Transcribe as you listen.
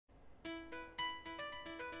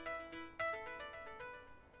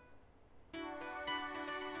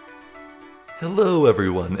Hello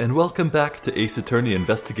everyone, and welcome back to Ace Attorney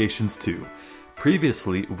Investigations 2.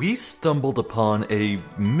 Previously, we stumbled upon a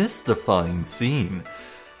mystifying scene.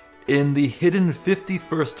 In the hidden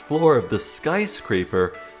 51st floor of the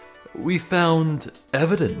skyscraper, we found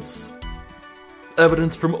evidence.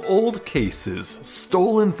 Evidence from old cases,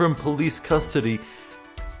 stolen from police custody,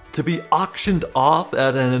 to be auctioned off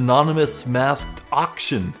at an anonymous masked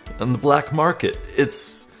auction on the black market.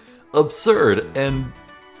 It's absurd and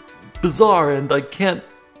bizarre, and I can't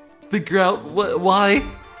figure out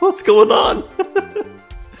what's going on.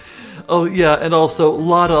 Oh yeah, and also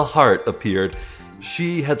Lotta Hart appeared.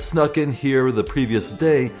 She had snuck in here the previous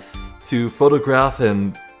day to photograph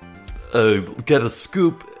and get a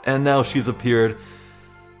scoop, and now she's appeared.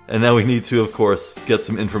 And now we need to, of course, get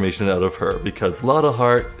some information out of her, because Lotta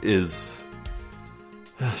Hart is...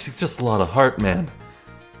 she's just Lotta Hart, man.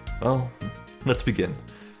 Well, let's begin.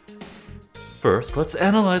 First, let's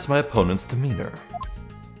analyze my opponent's demeanor.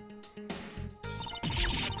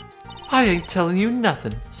 I ain't telling you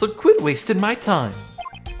nothing, so quit wasting my time.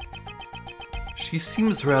 She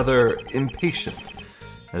seems rather impatient,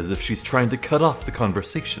 as if she's trying to cut off the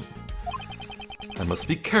conversation. I must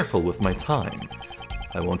be careful with my time.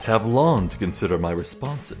 I won't have long to consider my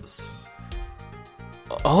responses.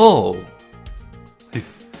 Oh!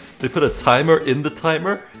 They put a timer in the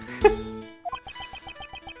timer?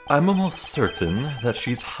 I'm almost certain that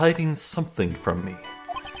she's hiding something from me.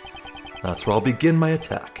 That's where I'll begin my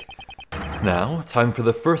attack. Now, time for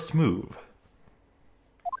the first move.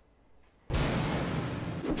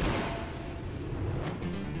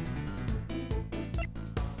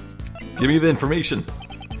 Give me the information.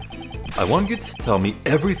 I want you to tell me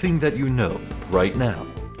everything that you know, right now.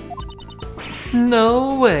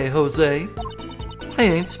 No way, Jose. I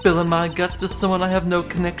ain't spilling my guts to someone I have no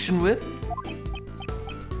connection with.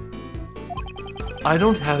 I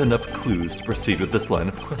don't have enough clues to proceed with this line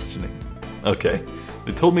of questioning. Okay,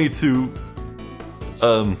 they told me to,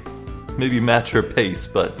 maybe match her pace,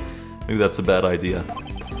 but maybe that's a bad idea.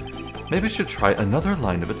 Maybe I should try another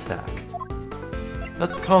line of attack.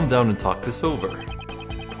 Let's calm down and talk this over.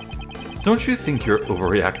 Don't you think you're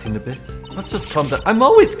overreacting a bit? Let's just calm down. I'm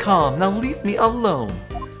always calm, now leave me alone.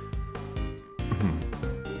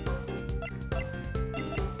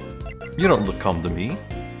 You don't look calm to me.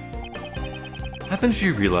 Haven't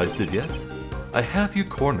you realized it yet? I have you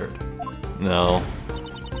cornered. No.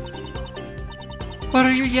 What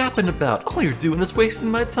are you yapping about? All you're doing is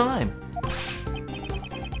wasting my time.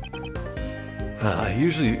 I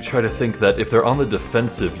usually try to think that if they're on the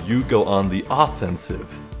defensive, you go on the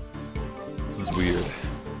offensive. This is weird.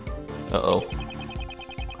 Uh-oh.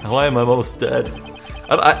 Why am I almost dead?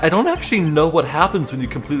 I don't actually know what happens when you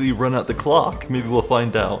completely run out the clock. Maybe we'll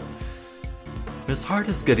find out. Miss Hart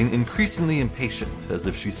is getting increasingly impatient, as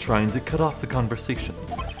if she's trying to cut off the conversation.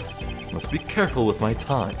 Must be careful with my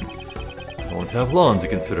time. I won't have long to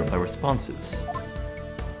consider my responses.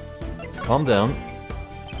 Let's calm down.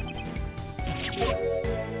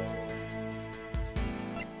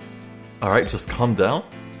 Alright, just calm down.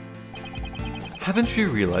 Haven't you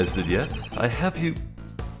realized it yet? I have you...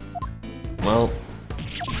 Well...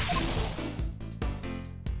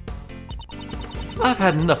 I've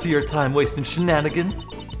had enough of your time wasting shenanigans.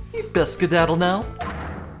 You best skedaddle now.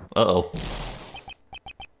 Uh-oh.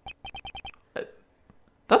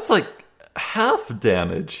 That's like half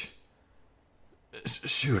damage.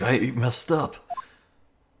 Shoot, I messed up.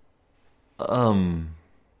 I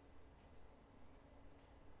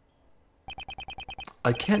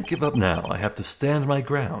can't give up now. I have to stand my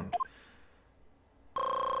ground.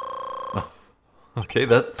 Okay,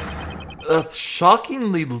 that's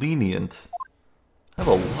shockingly lenient. I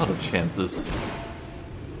have a lot of chances.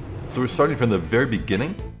 So we're starting from the very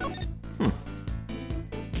beginning?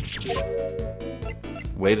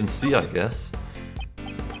 Wait and see, I guess.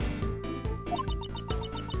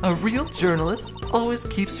 A real journalist always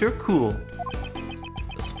keeps her cool.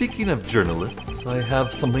 Speaking of journalists, I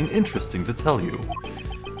have something interesting to tell you.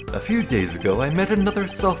 A few days ago, I met another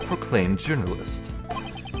self-proclaimed journalist.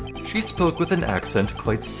 She spoke with an accent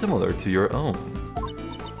quite similar to your own.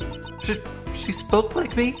 She spoke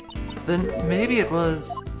like me? Then maybe it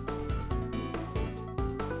was...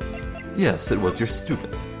 Yes, it was your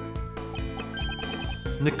student.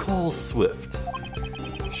 Nicole Swift.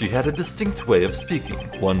 She had a distinct way of speaking,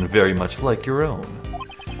 one very much like your own.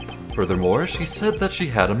 Furthermore, she said that she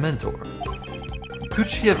had a mentor. Could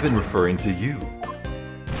she have been referring to you?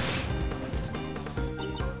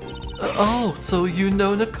 Oh, so you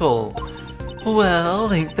know Nicole.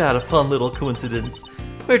 Well, ain't that a fun little coincidence?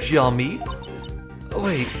 Where'd y'all meet?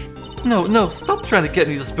 Wait, no, stop trying to get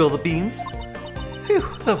me to spill the beans. Phew,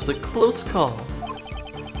 that was a close call.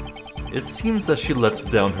 It seems that she lets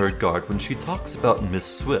down her guard when she talks about Miss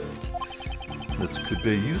Swift. This could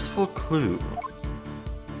be a useful clue.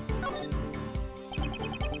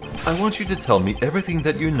 I want you to tell me everything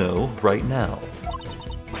that you know right now.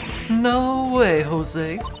 No way,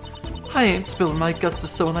 Jose. I ain't spilling my guts to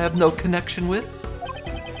someone I have no connection with.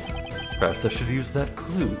 Perhaps I should use that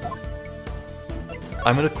clue.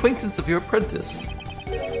 I'm an acquaintance of your apprentice.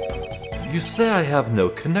 You say I have no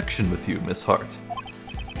connection with you, Miss Hart.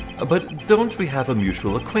 But don't we have a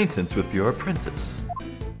mutual acquaintance with your apprentice?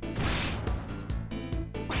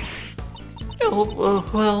 Oh,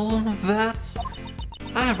 well, that's...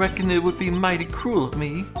 I reckon it would be mighty cruel of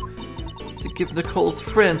me to give Nicole's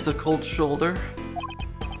friends a cold shoulder.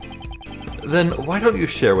 Then why don't you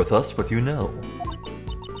share with us what you know?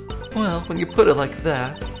 Well, when you put it like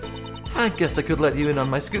that, I guess I could let you in on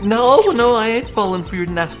my scoop. No, I ain't falling for your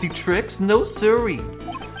nasty tricks. No siree.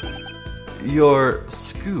 Your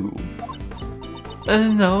scoop?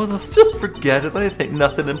 No, just forget it. It ain't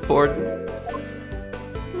nothing important.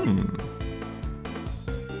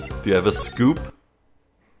 Do you have a scoop?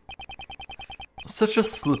 Such a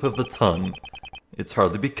slip of the tongue. It's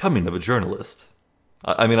hardly becoming of a journalist.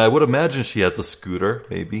 I mean, I would imagine she has a scooter,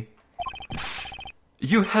 maybe.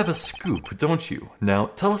 You have a scoop, don't you? Now,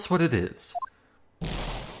 tell us what it is.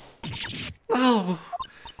 Oh,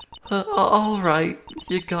 all right,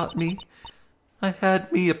 you got me. I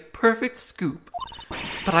had me a perfect scoop.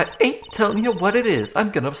 But I ain't telling you what it is. I'm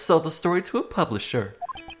gonna sell the story to a publisher.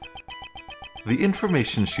 The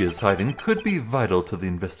information she is hiding could be vital to the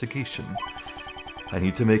investigation. I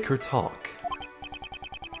need to make her talk.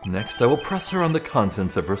 Next, I will press her on the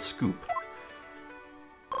contents of her scoop.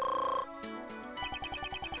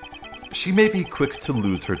 She may be quick to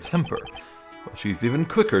lose her temper, but she's even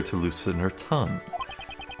quicker to loosen her tongue.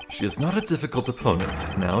 She is not a difficult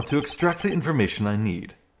opponent. Now to extract the information I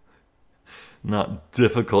need. Not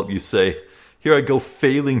difficult, you say. Here I go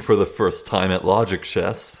failing for the first time at logic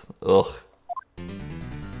chess. Ugh.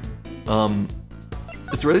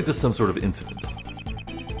 It's related to some sort of incident.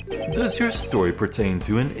 Does your story pertain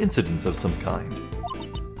to an incident of some kind?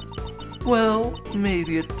 Well,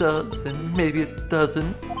 maybe it does, and maybe it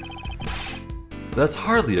doesn't. That's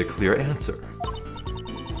hardly a clear answer.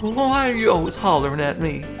 Why are you always hollering at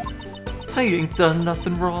me? I ain't done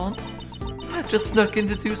nothing wrong. I just snuck in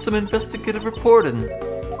to do some investigative reporting.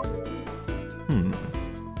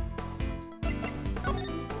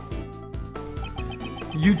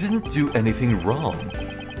 You didn't do anything wrong.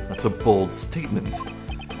 That's a bold statement,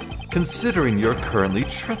 considering you're currently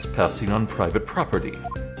trespassing on private property.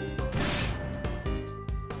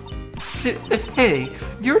 Hey,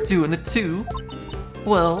 you're doing it too.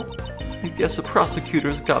 Well, I guess a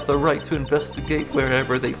prosecutor's got the right to investigate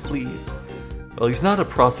wherever they please. Well, he's not a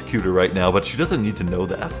prosecutor right now, but she doesn't need to know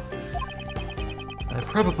that. I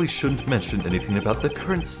probably shouldn't mention anything about the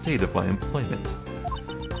current state of my employment.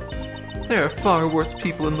 There are far worse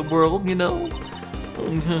people in the world, you know.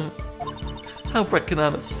 I reckon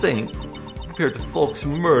I'm a saint compared to folks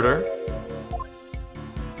who murder.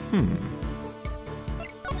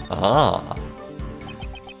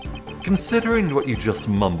 Considering what you just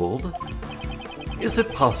mumbled, is it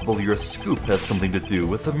possible your scoop has something to do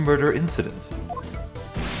with the murder incident?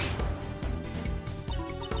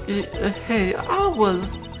 Hey, I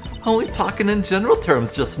was only talking in general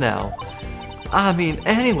terms just now. I mean,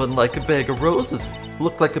 anyone like a bag of roses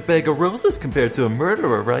looked like a bag of roses compared to a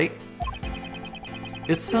murderer, right?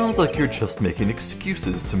 It sounds like you're just making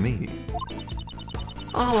excuses to me.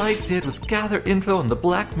 All I did was gather info on the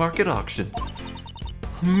black market auction.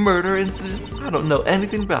 Murder incident? I don't know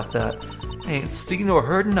anything about that. I ain't seen or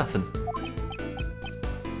heard nothing.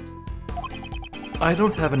 I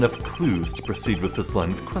don't have enough clues to proceed with this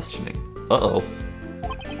line of questioning. Uh-oh.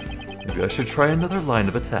 Maybe I should try another line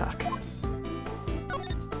of attack.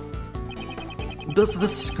 Does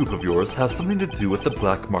this scoop of yours have something to do with the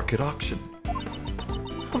black market auction?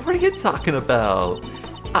 What are you talking about?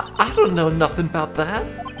 I don't know nothing about that.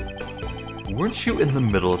 Weren't you in the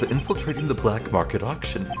middle of infiltrating the black market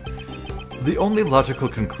auction? The only logical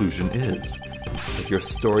conclusion is that your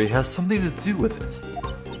story has something to do with it.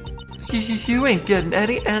 You ain't getting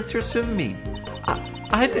any answers from me.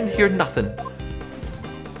 I didn't hear nothing.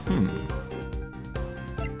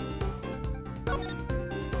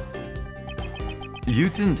 You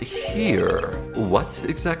didn't hear what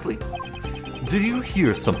exactly? Did you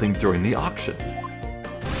hear something during the auction?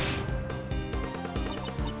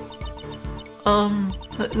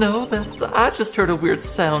 No, I just heard a weird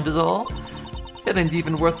sound is all. It ain't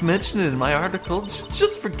even worth mentioning in my article.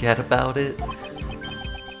 Just forget about it.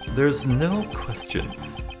 There's no question.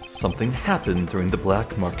 Something happened during the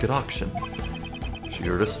black market auction. She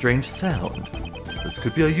heard a strange sound. This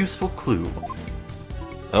could be a useful clue.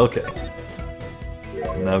 Okay.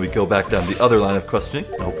 Now we go back down the other line of questioning.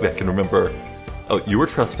 Hopefully I can remember... Oh, you were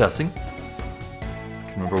trespassing.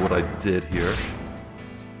 I can remember what I did here.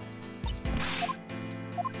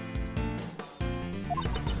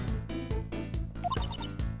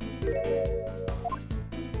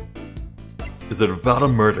 Is it about a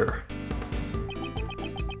murder?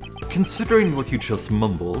 Considering what you just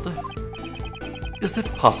mumbled, is it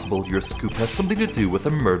possible your scoop has something to do with a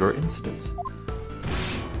murder incident?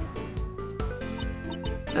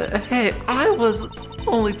 Hey, I was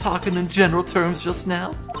only talking in general terms just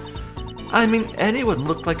now. I mean, anyone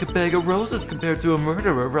looked like a bag of roses compared to a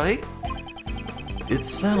murderer, right? It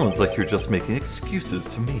sounds like you're just making excuses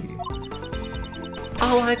to me.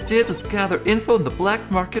 All I did was gather info in the black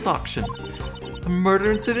market auction. A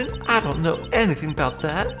murder incident? I don't know anything about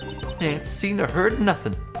that. I ain't seen or heard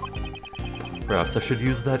nothing. Perhaps I should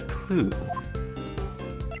use that clue.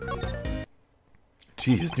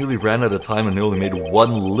 Geez, nearly ran out of time and only made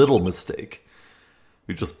one little mistake.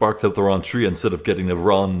 We just barked up the wrong tree instead of getting a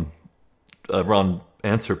wrong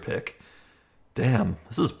answer pick. Damn,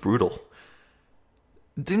 this is brutal.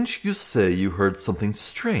 Didn't you say you heard something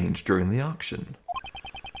strange during the auction?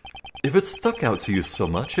 If it stuck out to you so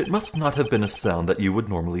much, it must not have been a sound that you would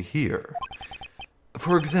normally hear.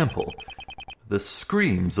 For example, the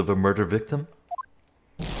screams of a murder victim?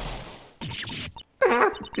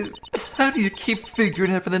 How do you keep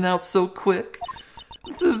figuring everything out so quick?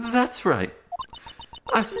 That's right.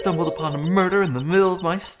 I stumbled upon a murder in the middle of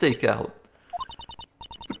my stakeout.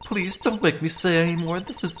 But please don't make me say any more.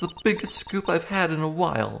 This is the biggest scoop I've had in a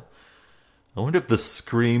while. I wonder if the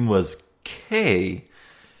scream was Kay.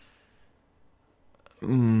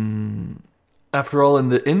 After all, in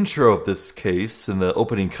the intro of this case, in the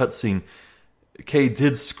opening cutscene, Kay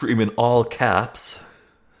did scream in all caps.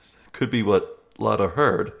 Could be what Lotta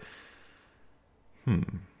heard.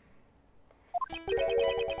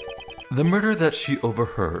 The murder that she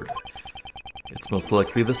overheard. It's most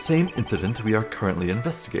likely the same incident we are currently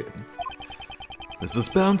investigating. This is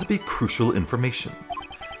bound to be crucial information.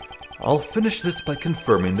 I'll finish this by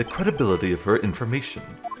confirming the credibility of her information.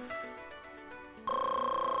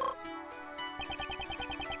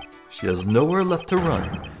 She has nowhere left to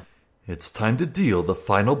run. It's time to deal the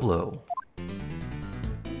final blow.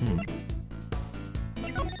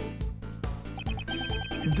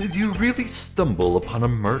 Did you really stumble upon a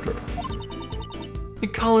murder? You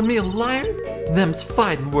calling me a liar? Them's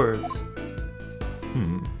fighting words.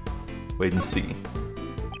 Wait and see.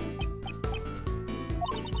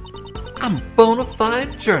 I'm a bona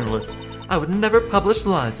fide journalist. I would never publish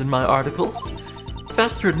lies in my articles.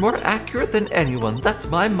 Faster and more accurate than anyone, that's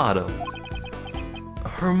my motto.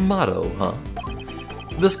 Her motto, huh?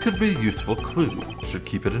 This could be a useful clue. Should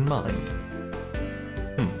keep it in mind.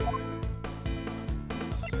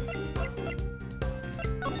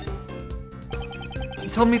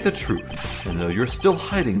 Tell me the truth. I know you're still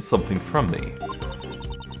hiding something from me.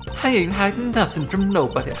 I ain't hiding nothing from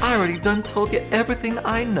nobody. I already done told you everything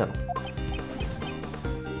I know.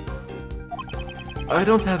 I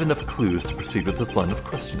don't have enough clues to proceed with this line of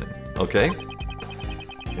questioning, okay?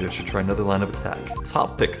 Maybe I should try another line of attack.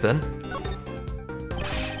 Top pick, then.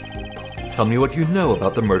 Tell me what you know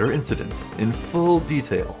about the murder incident, in full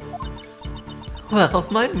detail. Well,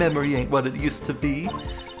 my memory ain't what it used to be.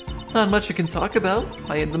 Not much you can talk about.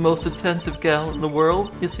 I ain't the most attentive gal in the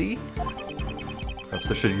world, you see. Perhaps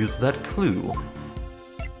I should use that clue.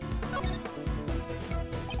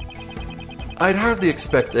 I'd hardly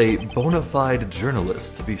expect a bona fide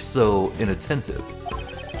journalist to be so inattentive.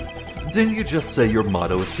 Didn't you just say your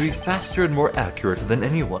motto is to be faster and more accurate than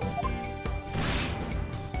anyone?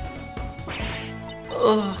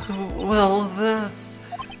 Well, that's...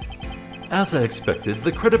 As I expected,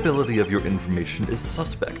 the credibility of your information is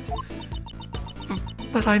suspect.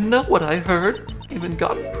 But I know what I heard. Even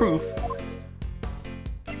got proof.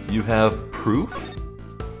 You have proof?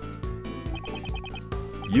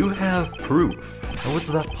 You have proof. How is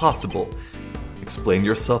that possible? Explain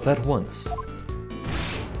yourself at once.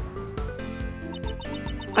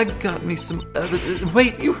 I got me some evidence.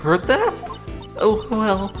 Wait, you heard that? Oh,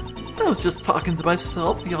 well, I was just talking to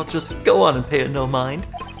myself. Y'all just go on and pay it no mind.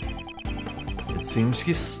 It seems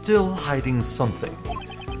you're still hiding something.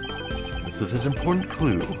 This is an important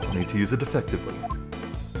clue. I need to use it effectively.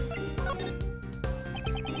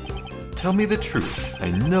 Tell me the truth. I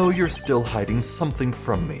know you're still hiding something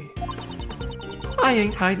from me. I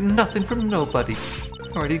ain't hiding nothing from nobody.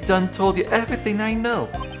 Already done told you everything I know.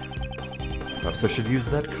 Perhaps I should use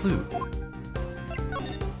that clue.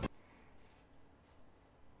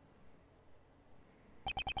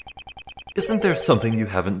 Isn't there something you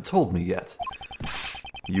haven't told me yet?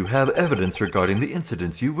 You have evidence regarding the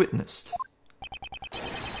incidents you witnessed.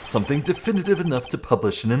 Something definitive enough to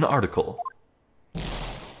publish in an article.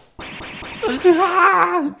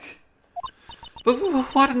 But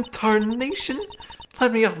what in tarnation?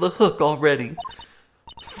 Let me off the hook already.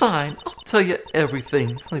 Fine, I'll tell you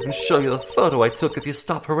everything. I'll even show you the photo I took if you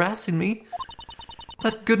stop harassing me.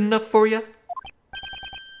 That good enough for you?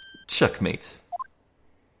 Checkmate.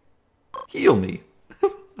 Heal me.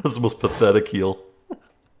 That's the most pathetic heal.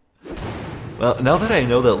 Well, now that I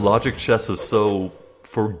know that logic chess is so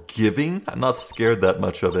forgiving, I'm not scared that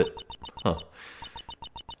much of it. Huh.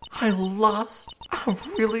 I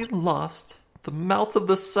really lost. The mouth of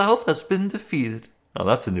the South has been defeated. Oh,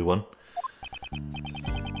 that's a new one.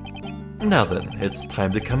 Now then, it's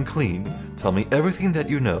time to come clean. Tell me everything that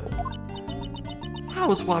you know. I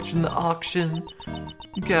was watching the auction,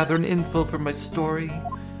 gathering info for my story.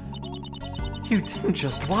 You didn't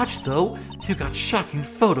just watch, though. You got shocking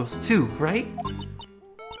photos, too, right?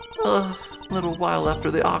 A little while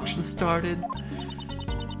after the auction started,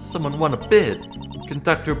 someone won a bid. The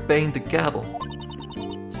conductor banged the gavel.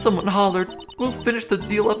 Someone hollered, "We'll finish the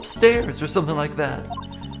deal upstairs," or something like that.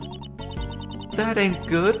 That ain't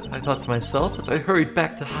good, I thought to myself as I hurried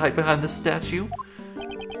back to hide behind the statue.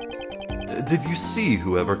 Did you see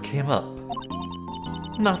whoever came up?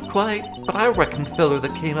 Not quite, but I reckon the feller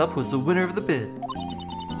that came up was the winner of the bid.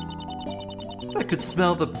 I could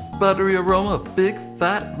smell the buttery aroma of big,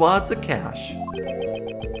 fat wads of cash.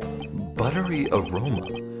 Buttery aroma?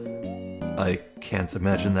 I can't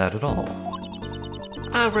imagine that at all.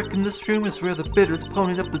 I reckon this room is where the bidders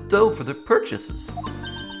ponied up the dough for their purchases.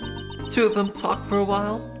 The two of them talked for a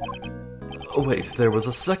while. Oh, wait, there was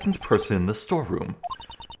a second person in the storeroom.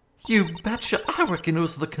 You betcha, I reckon it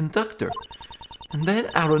was the conductor. And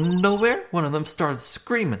then, out of nowhere, one of them started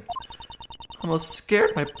screaming. I almost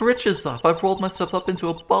scared my britches off. I rolled myself up into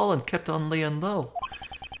a ball and kept on laying low.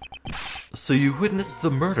 So you witnessed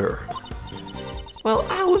the murder? Well,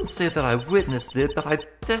 I wouldn't say that I witnessed it, but I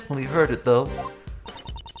definitely heard it, though.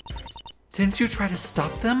 Didn't you try to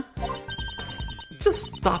stop them?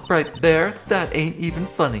 Just stop right there. That ain't even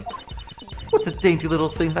funny. What's a dainty little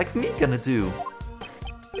thing like me gonna do?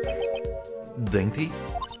 Dainty?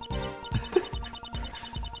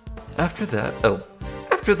 After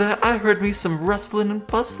that, I heard me some rustling and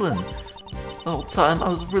bustling. The whole time I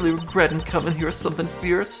was really regretting coming here something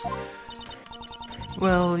fierce.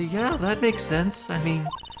 Well, yeah, that makes sense. I mean,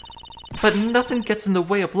 but nothing gets in the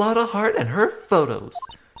way of Lotta Hart and her photos.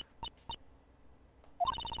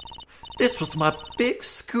 This was my big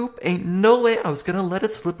scoop. Ain't no way I was gonna let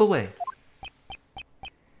it slip away.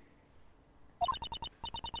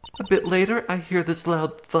 A bit later, I hear this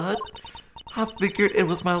loud thud. I figured it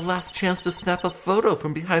was my last chance to snap a photo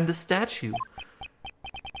from behind the statue.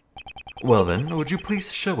 Well then, would you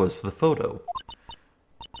please show us the photo?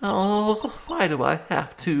 Oh, why do I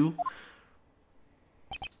have to?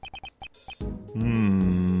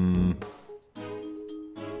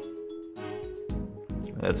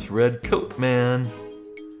 That's Red Coat Man.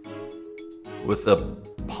 With a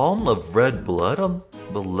palm of red blood on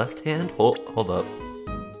the left hand? Hold up.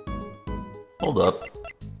 Hold up.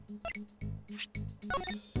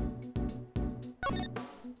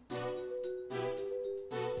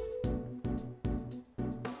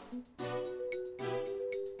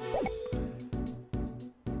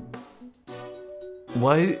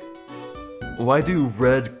 Why do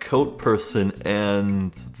Red Coat Person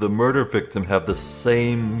and the murder victim have the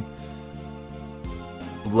same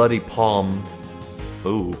bloody palm?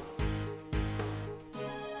 Ooh.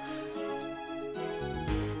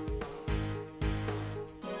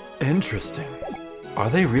 Interesting. Are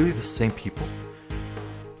they really the same people?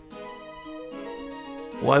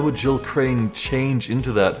 Why would Jill Crane change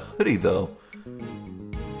into that hoodie, though?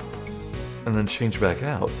 And then change back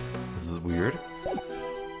out? This is weird.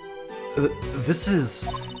 This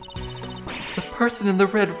is... the person in the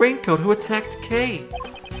red raincoat who attacked Kay.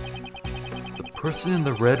 The person in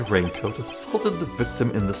the red raincoat assaulted the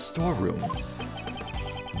victim in the storeroom,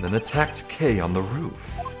 and then attacked Kay on the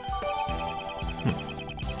roof.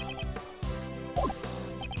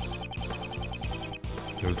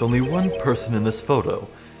 There's only one person in this photo.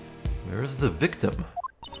 Where is the victim?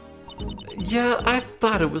 Yeah, I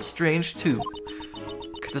thought it was strange too.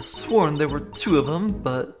 Could have sworn there were two of them,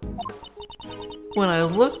 but when I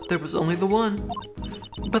looked, there was only the one.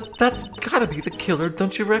 But that's gotta be the killer,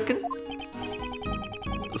 don't you reckon?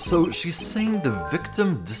 So she's saying the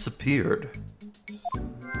victim disappeared.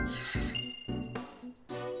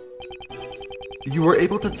 You were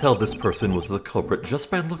able to tell this person was the culprit just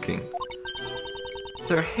by looking.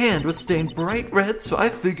 Their hand was stained bright red, so I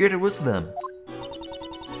figured it was them.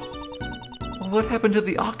 What happened to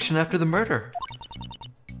the auction after the murder?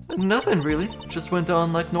 Nothing really, just went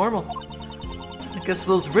on like normal. I guess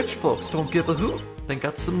those rich folks don't give a hoot. They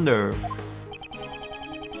got some nerve.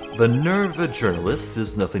 The nerve of a journalist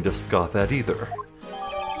is nothing to scoff at either.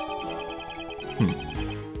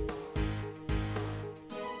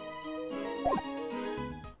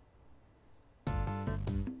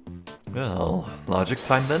 Well, logic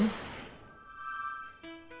time then?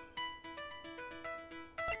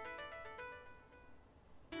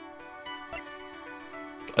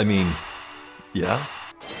 I mean, yeah.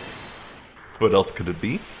 What else could it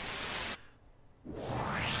be?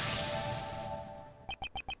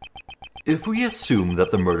 If we assume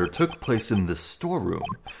that the murder took place in this storeroom,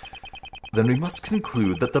 then we must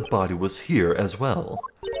conclude that the body was here as well.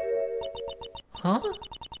 Huh?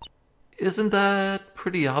 Isn't that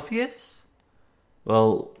pretty obvious?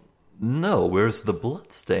 Well, no, where's the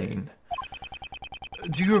bloodstain?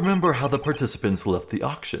 Do you remember how the participants left the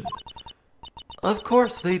auction? Of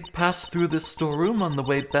course, they'd passed through this storeroom on the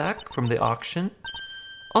way back from the auction.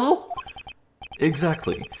 Oh!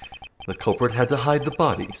 Exactly. The culprit had to hide the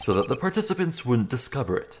body so that the participants wouldn't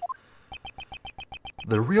discover it.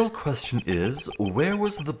 The real question is, where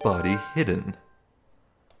was the body hidden?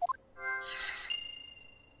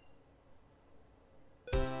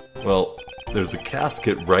 Well, there's a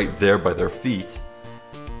casket right there by their feet.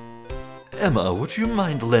 Emma, would you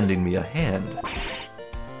mind lending me a hand?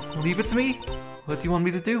 Leave it to me. What do you want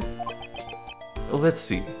me to do? Let's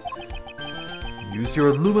see. Use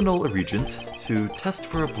your luminol regent to test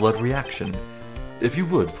for a blood reaction. If you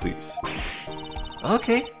would, please.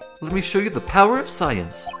 Okay, let me show you the power of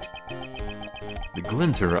science. The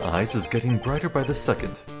glint in her eyes is getting brighter by the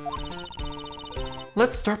second.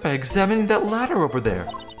 Let's start by examining that ladder over there.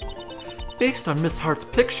 Based on Miss Hart's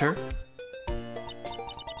picture,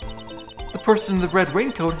 the person in the red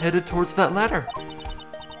raincoat headed towards that ladder.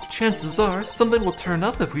 Chances are something will turn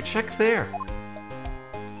up if we check there.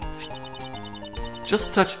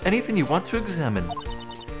 Just touch anything you want to examine.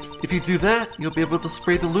 If you do that, you'll be able to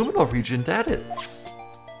spray the luminol regent at it.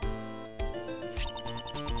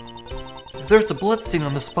 If there's a bloodstain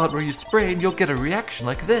on the spot where you sprayed, you'll get a reaction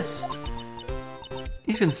like this.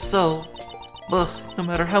 Even so, no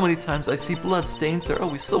matter how many times I see bloodstains, they're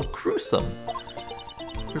always so gruesome.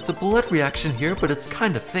 There's a blood reaction here, but it's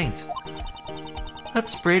kind of faint.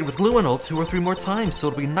 Let's spray it with luminol 2 or 3 more times so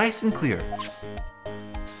it'll be nice and clear.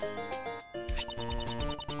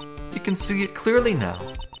 You can see it clearly now.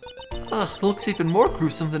 It looks even more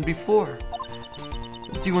gruesome than before.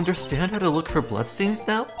 Do you understand how to look for bloodstains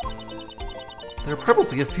now? There are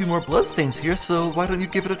probably a few more bloodstains here, so why don't you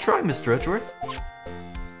give it a try, Mr. Edgeworth?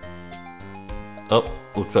 Oh,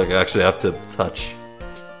 looks like I actually have to touch.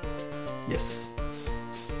 Yes.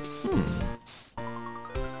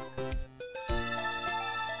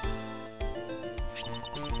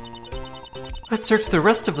 Let's search the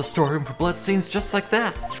rest of the storeroom for bloodstains just like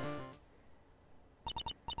that.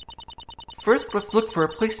 First, let's look for a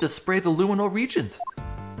place to spray the luminol regent.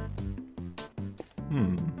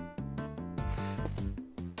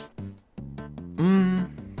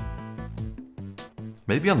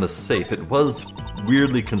 Maybe on the safe. It was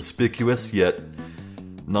weirdly conspicuous, yet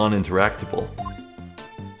non-interactable.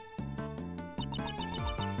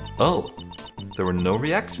 Oh, there were no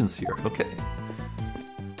reactions here. Okay.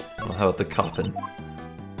 Well, how about the coffin?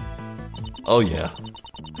 Oh yeah.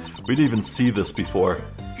 We didn't even see this before.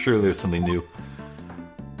 Surely there's something new.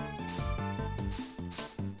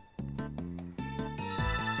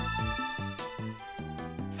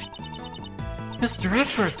 Mr.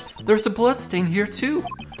 Edgeworth, there's a bloodstain here too.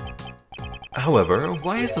 However,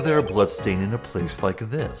 why is there a bloodstain in a place like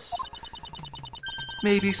this?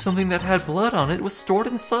 Maybe something that had blood on it was stored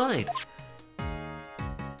inside.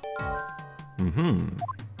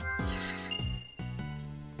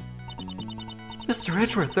 Mr.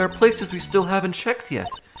 Edgeworth, there are places we still haven't checked yet.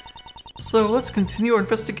 So let's continue our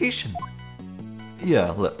investigation.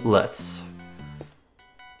 Yeah, let's.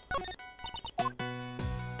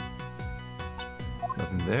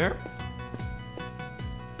 Nothing there.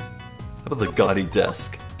 How about the gaudy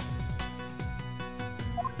desk?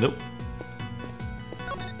 Nope.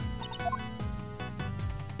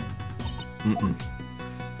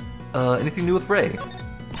 Anything new with Ray?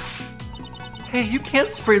 Hey, you can't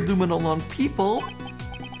spray luminol on people.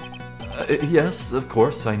 Yes, of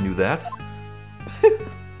course, I knew that.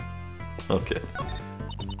 Okay.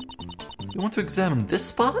 You want to examine this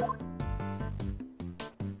spot?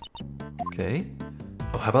 Okay.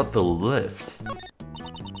 Oh, how about the lift?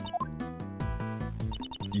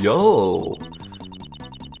 Yo!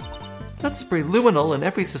 Let's spray luminol in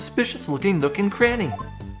every suspicious-looking nook and cranny.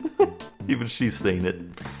 Even she's saying it.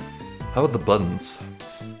 How about the buttons?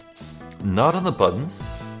 Not on the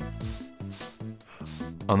buttons.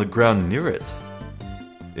 On the ground near it.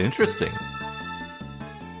 Interesting.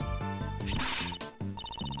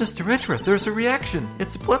 Mr. Edgeworth, there's a reaction.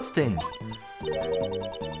 It's a bloodstain.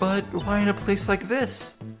 But why in a place like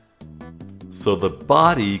this? So the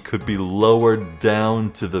body could be lowered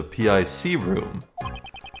down to the PIC room.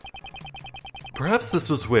 Perhaps this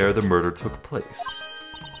was where the murder took place.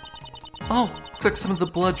 Oh, looks like some of the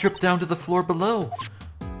blood dripped down to the floor below.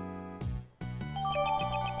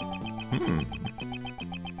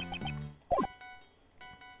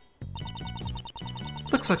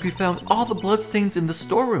 Looks like we found all the bloodstains in the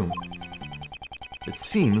storeroom. It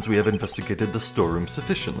seems we have investigated the storeroom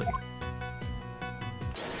sufficiently.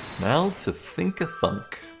 Now to think a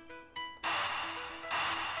thunk.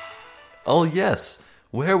 Oh yes,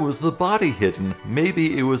 where was the body hidden?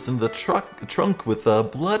 Maybe it was in the trunk with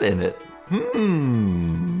blood in it.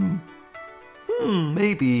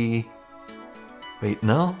 Maybe. Wait,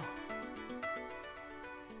 no?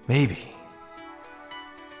 Maybe.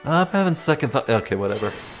 I'm having second thought. Okay,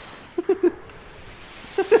 whatever.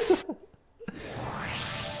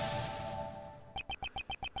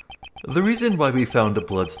 The reason why we found a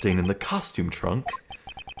bloodstain in the costume trunk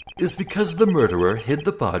is because the murderer hid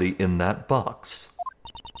the body in that box.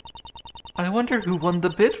 I wonder who won the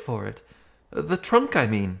bid for it. The trunk, I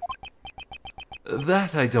mean.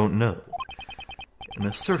 That I don't know. In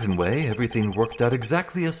a certain way, everything worked out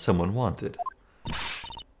exactly as someone wanted.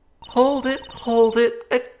 Hold it, hold it.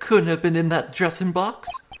 It couldn't have been in that dressing box.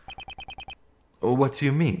 What do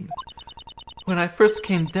you mean? When I first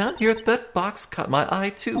came down here, that box caught my eye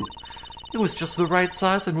too. It was just the right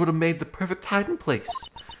size and would have made the perfect hiding place.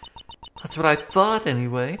 That's what I thought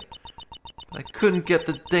anyway. But I couldn't get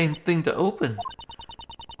the damn thing to open.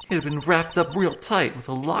 It had been wrapped up real tight with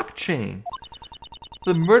a lock chain.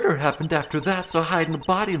 The murder happened after that, so hiding a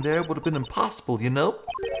body in there would have been impossible, you know?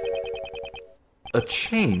 A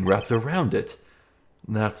chain wrapped around it.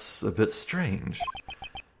 That's a bit strange.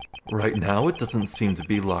 Right now, it doesn't seem to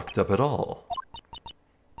be locked up at all.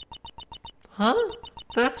 Huh?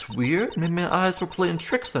 That's weird. Maybe my eyes were playing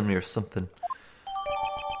tricks on me or something.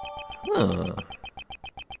 Huh.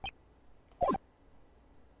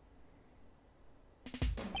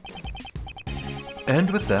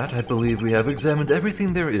 And with that, I believe we have examined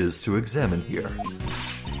everything there is to examine here.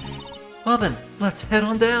 Well then, let's head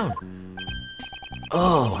on down.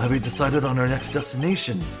 Oh, have we decided on our next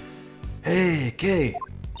destination? Hey, Kay.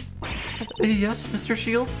 Yes, Mr.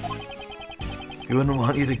 Shields? We wouldn't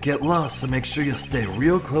want you to get lost, so make sure you stay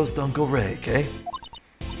real close to Uncle Ray, okay?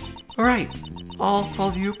 Alright, I'll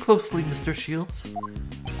follow you closely, Mr. Shields.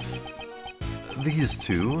 These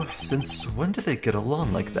two, since when did they get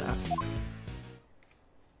along like that?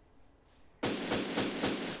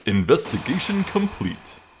 Investigation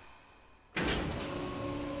complete.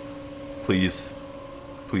 Please.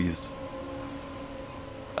 Please.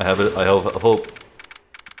 I have hope.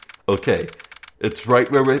 Okay. It's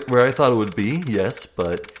right where I thought it would be, yes,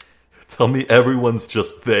 but tell me everyone's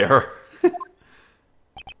just there.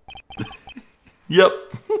 Yep.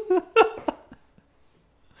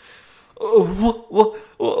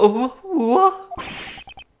 What?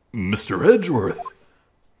 Mr. Edgeworth.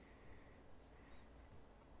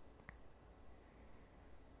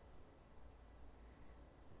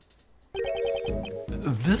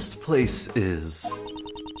 This place is...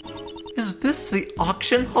 Is this the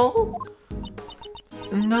auction hall?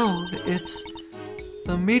 No, it's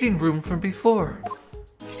the meeting room from before.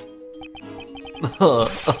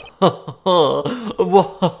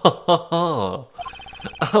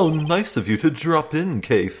 How nice of you to drop in,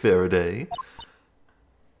 Kay Faraday.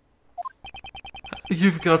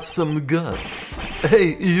 You've got some guts.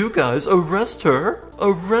 Hey, you guys, arrest her!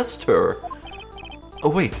 Arrest her! Oh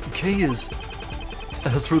wait, Kay is...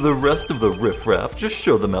 As for the rest of the riffraff, just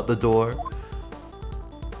show them out the door.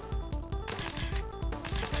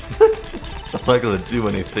 That's not gonna do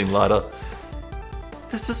anything, Lada.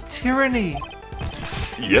 This is tyranny.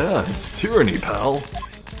 Yeah, it's tyranny, pal.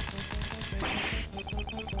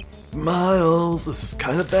 Miles, this is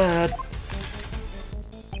kinda bad.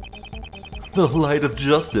 The light of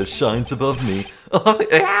justice shines above me.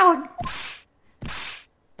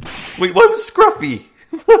 Wait, why was Scruffy?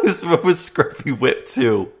 What was Scruffy whipped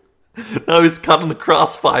too? Now he's caught in the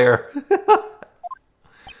crossfire.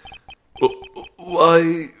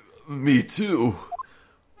 Why, me too.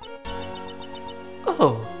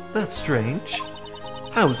 Oh, that's strange.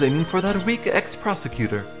 I was aiming for that weak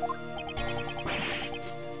ex-prosecutor.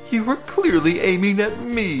 You were clearly aiming at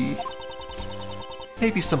me.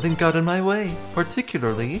 Maybe something got in my way,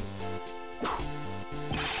 particularly...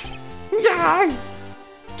 Yeah!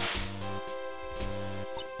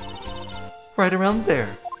 Right around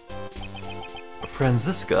there.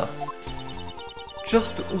 Franziska,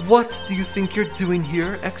 Just what do you think you're doing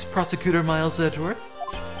here, ex-prosecutor Miles Edgeworth?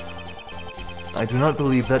 I do not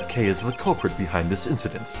believe that Kay is the culprit behind this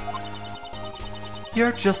incident.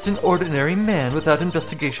 You're just an ordinary man without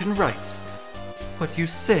investigation rights. What you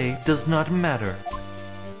say does not matter.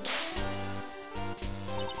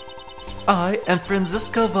 I am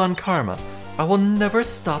Franziska von Karma. I will never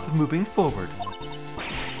stop moving forward.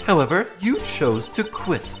 However, you chose to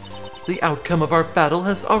quit. The outcome of our battle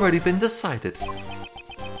has already been decided.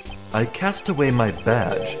 I cast away my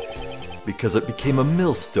badge because it became a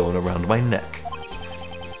millstone around my neck.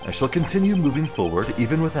 I shall continue moving forward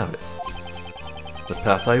even without it. The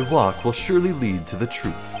path I walk will surely lead to the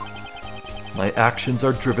truth. My actions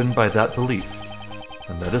are driven by that belief,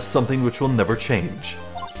 and that is something which will never change.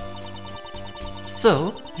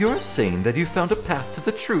 So, you're saying that you found a path to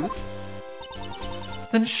the truth?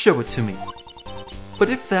 Then show it to me. But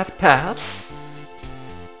if that path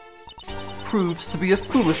proves to be a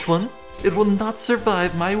foolish one, it will not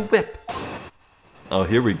survive my whip. Oh,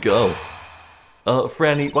 here we go.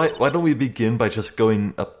 Franny, why don't we begin by just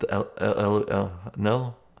going up the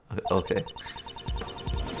no? Okay.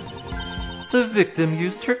 The victim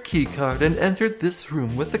used her keycard and entered this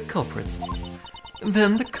room with the culprit.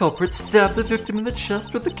 Then the culprit stabbed the victim in the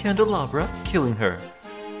chest with the candelabra, killing her.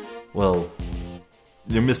 Well,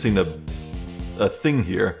 you're missing a thing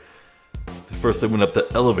here. First I went up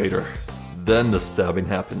the elevator, then the stabbing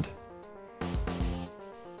happened.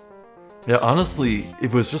 Yeah, honestly,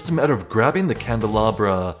 if it was just a matter of grabbing the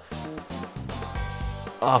candelabra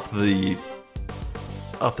off the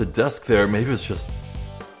desk there, maybe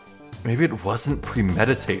it wasn't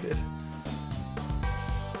premeditated.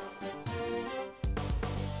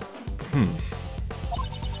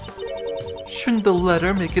 Shouldn't the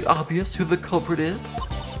letter make it obvious who the culprit is?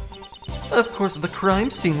 Of course, the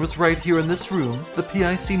crime scene was right here in this room, the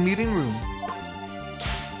PIC meeting room.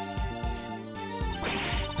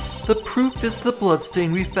 The proof is the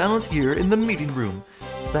bloodstain we found here in the meeting room.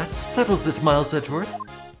 That settles it, Miles Edgeworth.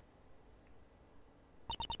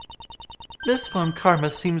 Miss Von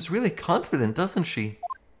Karma seems really confident, doesn't she?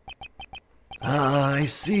 Ah, I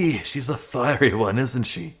see. She's a fiery one, isn't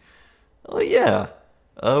she? Oh, yeah.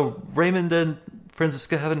 Raymond and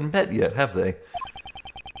Franziska haven't met yet, have they?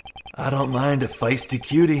 I don't mind a feisty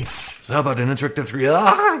cutie. So how about an introductory...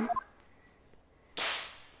 Ah!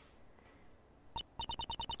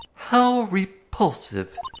 How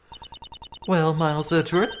repulsive. Well, Miles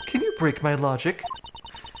Edgeworth, can you break my logic?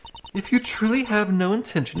 If you truly have no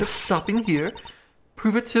intention of stopping here,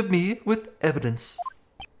 prove it to me with evidence.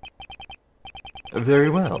 Very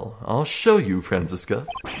well. I'll show you, Franziska.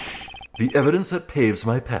 The evidence that paves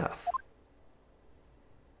my path.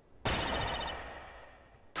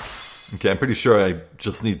 Okay, I'm pretty sure I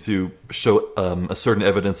just need to show a certain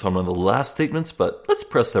evidence on one of the last statements, but let's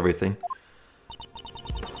press everything.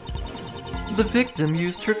 The victim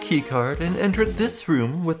used her keycard and entered this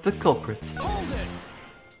room with the culprit.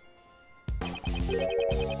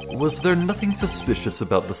 Was there nothing suspicious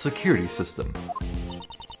about the security system?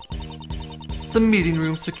 The meeting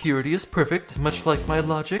room security is perfect, much like my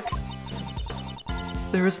logic.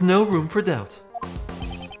 There is no room for doubt.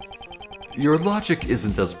 Your logic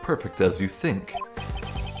isn't as perfect as you think.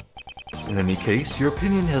 In any case, your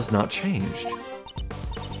opinion has not changed.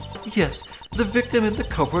 Yes, the victim and the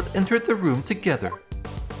culprit entered the room together.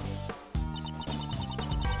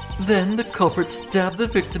 Then the culprit stabbed the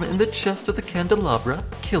victim in the chest with a candelabra,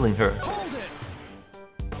 killing her.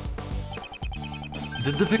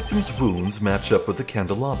 Did the victim's wounds match up with the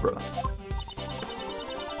candelabra?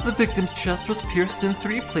 The victim's chest was pierced in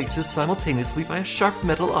 3 places simultaneously by a sharp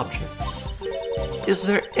metal object. Is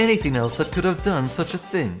there anything else that could have done such a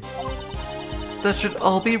thing? That should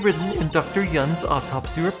all be written in Dr. Yun's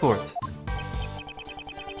autopsy report.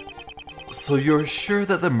 So you're sure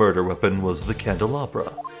that the murder weapon was the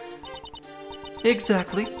candelabra?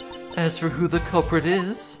 Exactly. As for who the culprit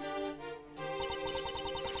is...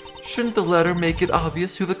 Shouldn't the letter make it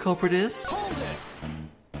obvious who the culprit is?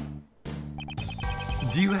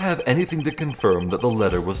 Do you have anything to confirm that the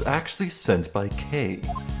letter was actually sent by Kay?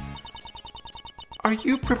 Are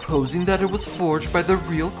you proposing that it was forged by the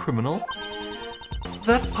real criminal?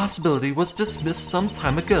 That possibility was dismissed some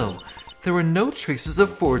time ago. There were no traces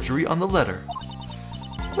of forgery on the letter.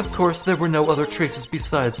 Of course, there were no other traces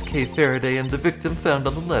besides Kay Faraday and the victim found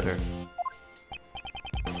on the letter.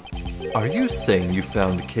 Are you saying you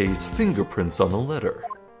found Kay's fingerprints on the letter?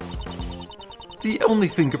 The only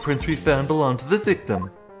fingerprints we found belonged to the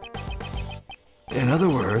victim. In other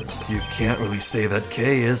words, you can't really say that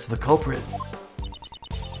Kay is the culprit.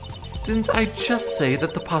 Didn't I just say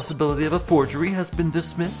that the possibility of a forgery has been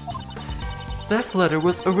dismissed? That letter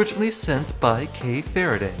was originally sent by Kay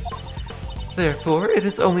Faraday. Therefore, it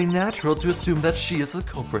is only natural to assume that she is the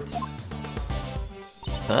culprit.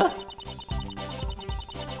 Huh?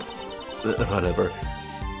 Whatever.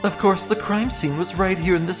 Of course, the crime scene was right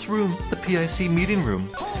here in this room, the PIC meeting room.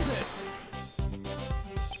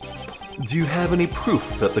 Do you have any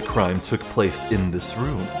proof that the crime took place in this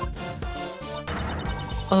room?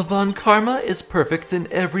 Von Karma is perfect in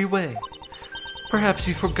every way. Perhaps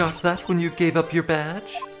you forgot that when you gave up your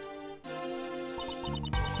badge?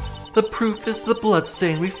 The proof is the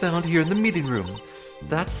bloodstain we found here in the meeting room.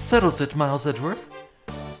 That settles it, Miles Edgeworth.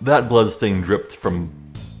 That bloodstain dripped from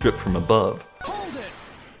above.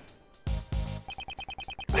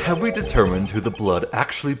 Have we determined who the blood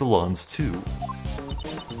actually belongs to?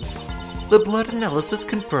 The blood analysis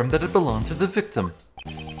confirmed that it belonged to the victim.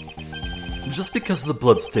 Just because the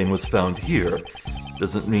bloodstain was found here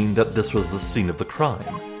doesn't mean that this was the scene of the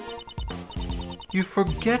crime. You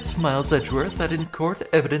forget, Miles Edgeworth, that in court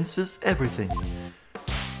evidence is everything.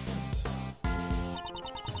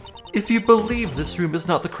 If you believe this room is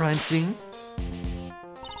not the crime scene,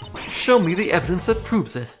 show me the evidence that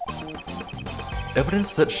proves it.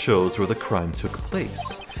 Evidence that shows where the crime took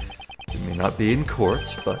place. It may not be in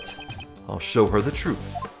court, but I'll show her the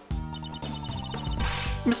truth.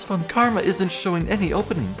 Miss Von Karma isn't showing any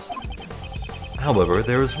openings. However,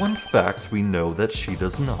 there is one fact we know that she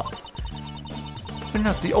does not. We're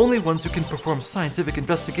not the only ones who can perform scientific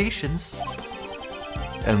investigations.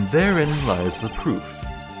 And therein lies the proof.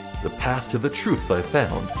 The path to the truth I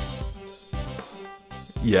found.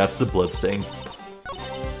 Yeah, it's a bloodstain.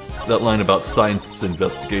 That line about science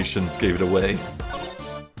investigations gave it away.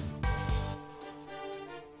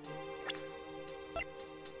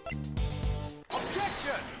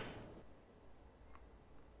 Objection!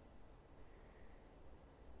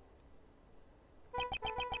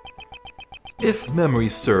 If memory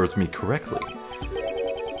serves me correctly,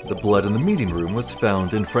 the blood in the meeting room was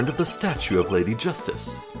found in front of the statue of Lady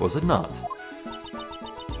Justice, was it not?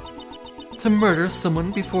 To murder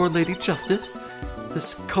someone before Lady Justice,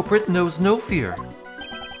 this culprit knows no fear.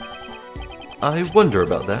 I wonder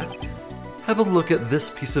about that. Have a look at this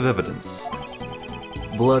piece of evidence.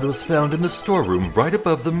 Blood was found in the storeroom right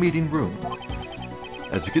above the meeting room.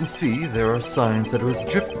 As you can see, there are signs that it was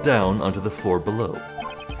dripped down onto the floor below.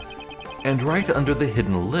 And right under the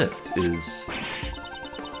hidden lift is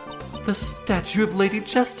the statue of Lady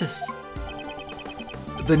Justice.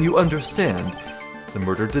 Then you understand, the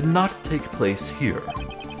murder did not take place here.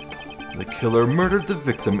 The killer murdered the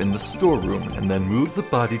victim in the storeroom and then moved the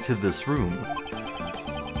body to this room.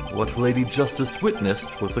 What Lady Justice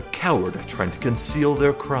witnessed was a coward trying to conceal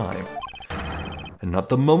their crime, and not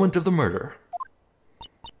the moment of the murder.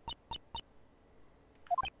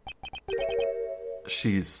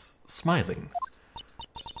 She's smiling.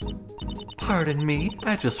 Pardon me,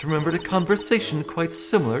 I just remembered a conversation quite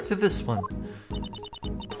similar to this one.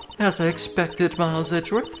 As I expected, Miles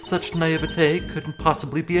Edgeworth, such naivete couldn't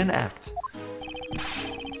possibly be an act.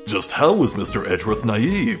 Just how was Mr. Edgeworth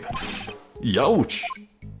naive? Youch!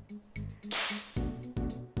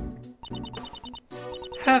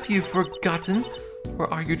 Have you forgotten,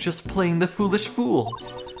 or are you just playing the foolish fool?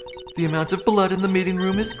 The amount of blood in the meeting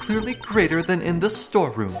room is clearly greater than in the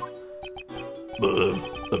storeroom.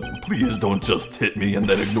 Please don't just hit me and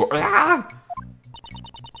then ignore. Ah!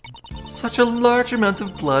 Such a large amount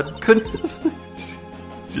of blood couldn't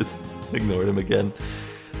have... Just ignored him again.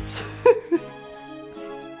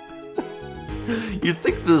 You'd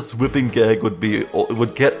think this whipping gag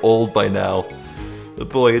would get old by now. But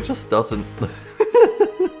boy, it just doesn't.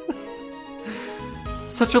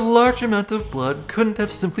 Such a large amount of blood couldn't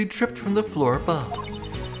have simply dripped from the floor above.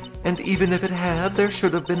 And even if it had, there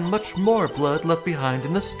should have been much more blood left behind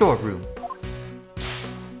in the storeroom.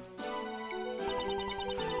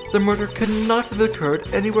 The murder could not have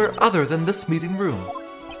occurred anywhere other than this meeting room.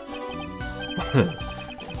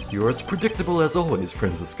 You're as predictable as always,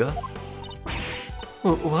 Franziska.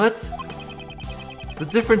 What? The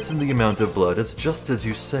difference in the amount of blood is just as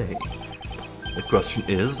you say. The question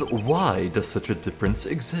is, why does such a difference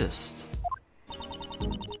exist?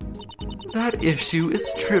 That issue is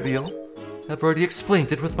trivial. I've already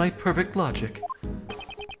explained it with my perfect logic.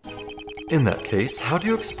 In that case, how do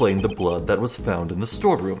you explain the blood that was found in the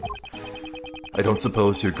storeroom? I don't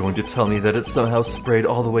suppose you're going to tell me that it somehow sprayed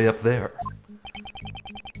all the way up there.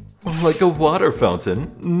 Like a water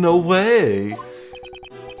fountain? No way!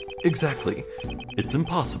 Exactly. It's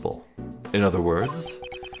impossible. In other words,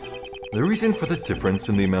 the reason for the difference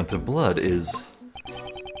in the amount of blood is...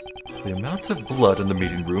 the amount of blood in the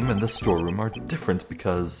meeting room and the storeroom are different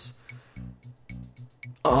because...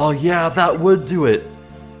 oh yeah, that would do it!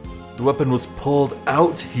 The weapon was pulled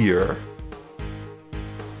out here.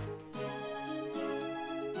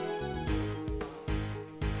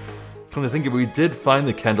 Come to think of it, we did find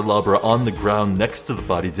the candelabra on the ground next to the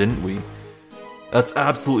body, didn't we? That's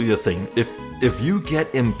absolutely a thing. If you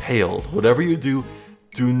get impaled, whatever you do,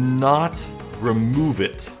 do not remove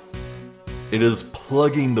it. It is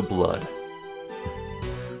plugging the blood.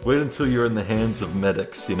 Wait until you're in the hands of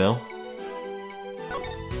medics, you know?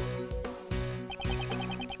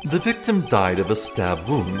 The victim died of a stab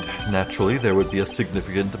wound. Naturally, there would be a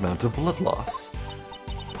significant amount of blood loss.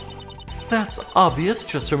 That's obvious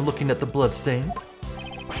just from looking at the bloodstain.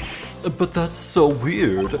 But that's so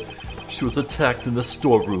weird. She was attacked in the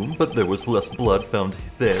storeroom, but there was less blood found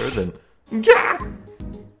there than... Gah!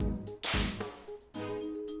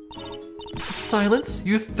 Silence,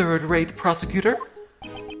 you third-rate prosecutor.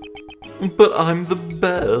 But I'm the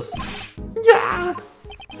best. Yeah!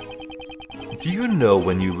 Do you know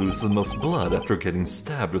when you lose the most blood after getting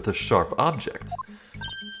stabbed with a sharp object?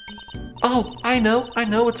 Oh, I know,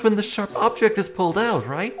 it's when the sharp object is pulled out,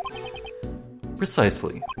 right?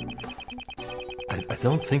 Precisely. I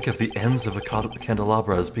don't think of the ends of a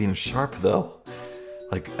candelabra as being sharp, though.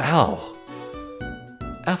 Like, ow!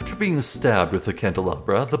 After being stabbed with a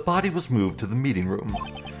candelabra, the body was moved to the meeting room.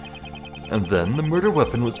 And then the murder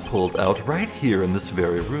weapon was pulled out right here in this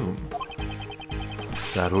very room.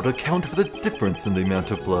 That would account for the difference in the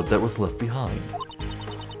amount of blood that was left behind.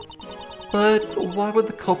 But why would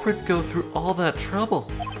the culprit go through all that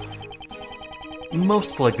trouble?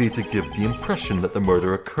 Most likely to give the impression that the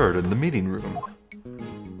murder occurred in the meeting room.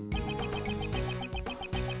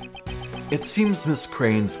 It seems Miss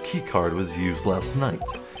Crane's keycard was used last night,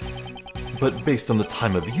 but based on the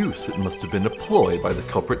time of use, it must have been a ploy by the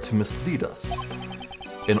culprit to mislead us.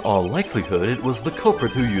 In all likelihood, it was the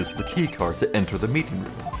culprit who used the keycard to enter the meeting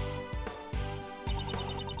room.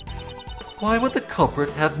 Why would the culprit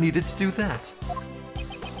have needed to do that?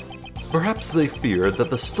 Perhaps they feared that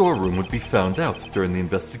the storeroom would be found out during the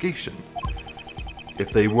investigation.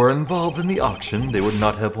 If they were involved in the auction, they would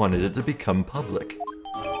not have wanted it to become public.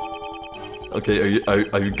 Okay,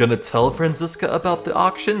 are you gonna tell Franziska about the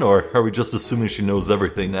auction, or are we just assuming she knows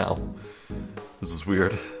everything now? This is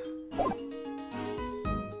weird.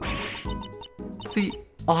 The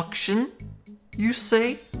auction, you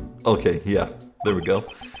say? Okay, yeah, there we go.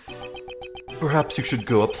 Perhaps you should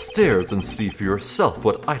go upstairs and see for yourself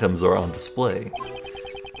what items are on display.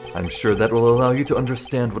 I'm sure that will allow you to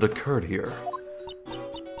understand what occurred here.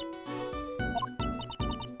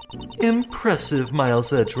 Impressive,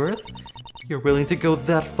 Miles Edgeworth. You're willing to go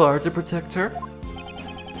that far to protect her?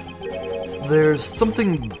 There's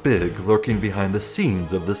something big lurking behind the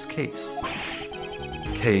scenes of this case.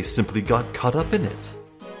 Kay simply got caught up in it.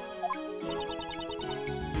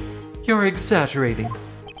 You're exaggerating.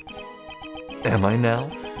 Am I now?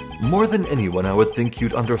 More than anyone, I would think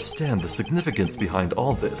you'd understand the significance behind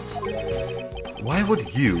all this. Why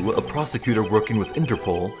would you, a prosecutor working with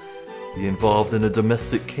Interpol, be involved in a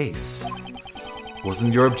domestic case?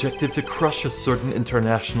 Wasn't your objective to crush a certain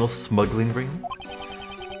international smuggling ring?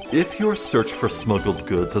 If your search for smuggled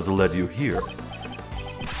goods has led you here,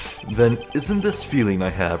 then isn't this feeling I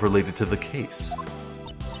have related to the case?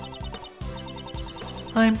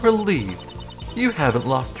 I'm relieved. You haven't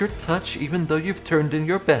lost your touch even though you've turned in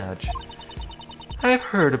your badge. I've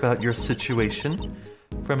heard about your situation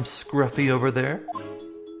from Scruffy over there.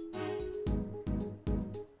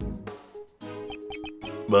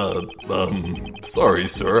 Sorry,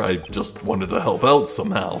 sir. I just wanted to help out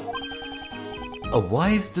somehow. A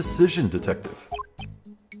wise decision, Detective.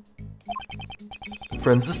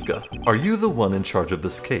 Franziska, are you the one in charge of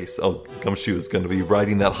this case? Oh, Gumshoe is going to be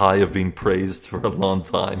riding that high of being praised for a long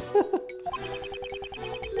time.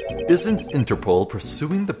 Isn't Interpol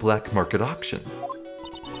pursuing the black market auction?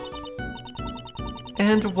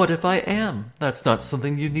 And what if I am? That's not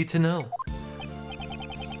something you need to know.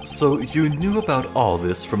 So you knew about all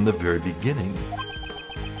this from the very beginning.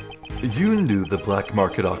 You knew the black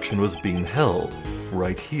market auction was being held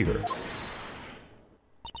right here.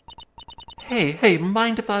 Hey,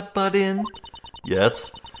 mind if I butt in?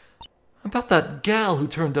 Yes? About that gal who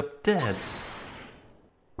turned up dead.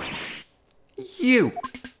 You!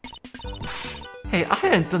 Hey, I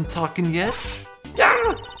ain't done talking yet.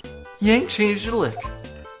 Yeah! You ain't changed a lick.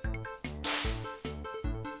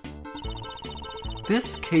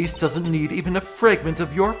 This case doesn't need even a fragment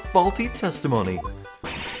of your faulty testimony.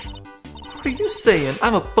 What are you saying?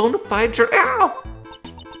 I'm a bona fide Ow!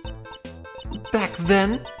 Back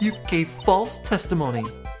then, you gave false testimony.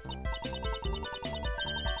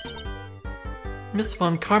 Miss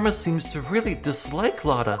Von Karma seems to really dislike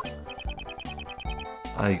Lotta.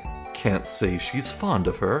 I can't say she's fond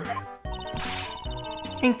of her.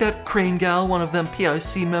 Ain't that Crane gal one of them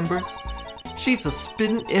PIC members? She's a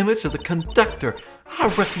spitting image of the conductor. I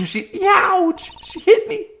reckon ouch! She hit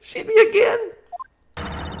me again.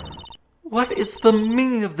 What is the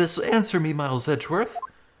meaning of this? Answer me, Miles Edgeworth.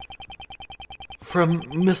 From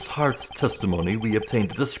Miss Hart's testimony, we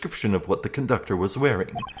obtained a description of what the conductor was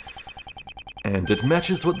wearing. And it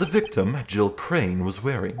matches what the victim, Jill Crane, was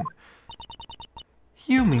wearing.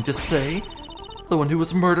 You mean to say the one who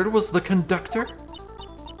was murdered was the conductor?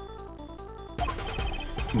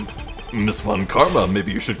 Miss Von Karma,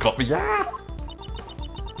 maybe you should call me.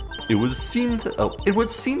 It would seem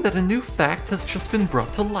that a new fact has just been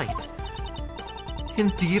brought to light.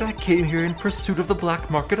 Indeed, I came here in pursuit of the black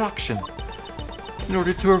market auction, in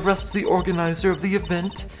order to arrest the organizer of the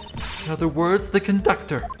event, in other words, the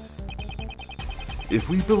conductor. If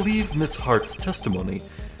we believe Miss Hart's testimony,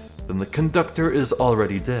 then the conductor is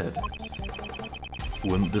already dead.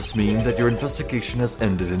 Wouldn't this mean that your investigation has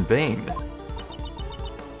ended in vain?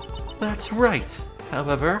 That's right.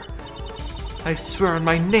 However, I swear on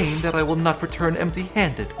my name that I will not return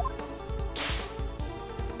empty-handed.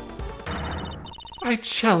 I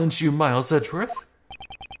challenge you, Miles Edgeworth.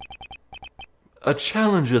 A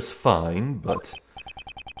challenge is fine, but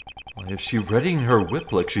why is she readying her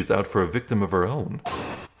whip like she's out for a victim of her own?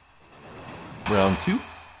 Round 2?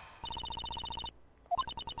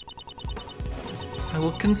 I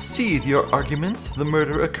will concede your argument. The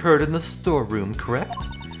murder occurred in the storeroom, correct?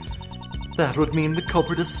 That would mean the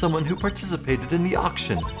culprit is someone who participated in the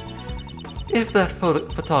auction. If that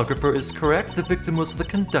photographer is correct, the victim was the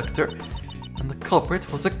conductor, and the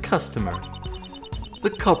culprit was a customer. The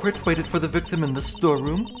culprit waited for the victim in the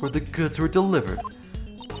storeroom where the goods were delivered.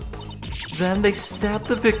 Then they stabbed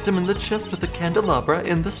the victim in the chest with a candelabra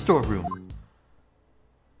in the storeroom.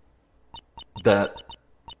 That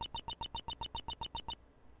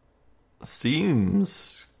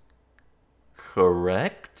seems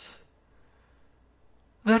correct.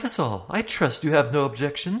 That is all. I trust you have no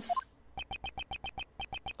objections.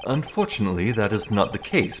 Unfortunately, that is not the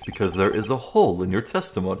case because there is a hole in your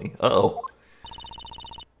testimony. Uh-oh.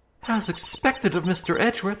 As expected of Mr.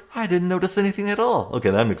 Edgeworth, I didn't notice anything at all.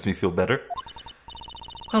 Okay, that makes me feel better.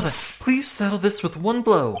 Well then, please settle this with one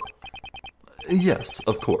blow. Yes,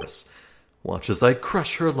 of course. Watch as I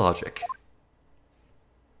crush her logic.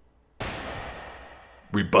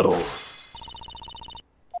 Rebuttal.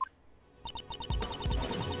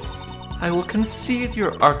 I will concede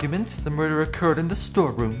your argument. The murder occurred in the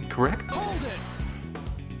storeroom, correct?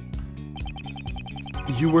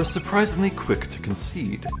 You were surprisingly quick to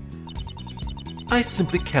concede. I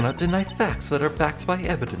simply cannot deny facts that are backed by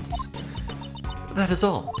evidence. That is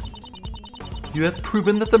all. You have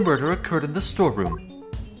proven that the murder occurred in the storeroom.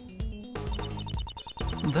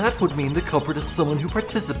 That would mean the culprit is someone who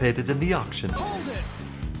participated in the auction.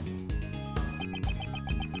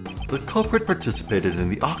 The culprit participated in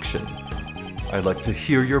the auction. I'd like to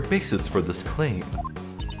hear your basis for this claim.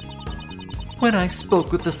 When I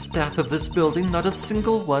spoke with the staff of this building, not a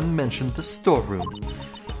single one mentioned the storeroom.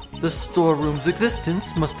 The storeroom's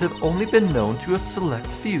existence must have only been known to a select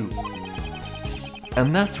few.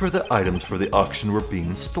 And that's where the items for the auction were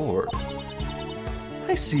being stored.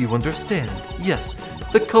 I see you understand. Yes,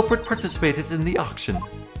 the culprit participated in the auction.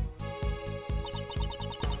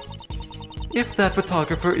 If that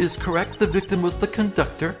photographer is correct, the victim was the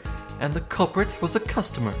conductor, and the culprit was a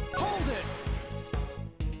customer.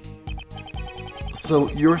 So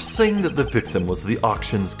you're saying that the victim was the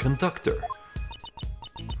auction's conductor?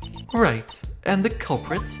 Right, and the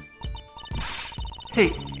culprit?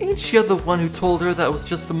 Hey, ain't you the one who told her that was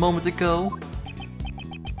just a moment ago?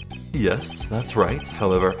 Yes, that's right.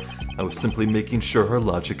 However, I was simply making sure her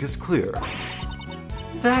logic is clear.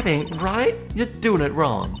 That ain't right. You're doing it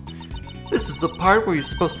wrong. This is the part where you're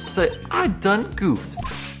supposed to say, I done goofed.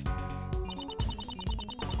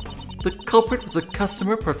 The culprit was a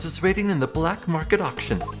customer participating in the black market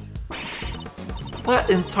auction. What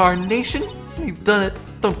in tarnation? You've done it.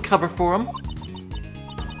 Don't cover for him.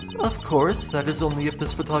 Of course, that is only if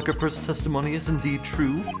this photographer's testimony is indeed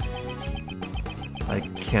true. I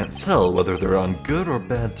can't tell whether they're on good or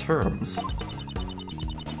bad terms.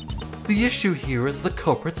 The issue here is the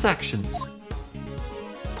culprit's actions.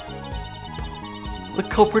 The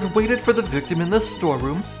culprit waited for the victim in the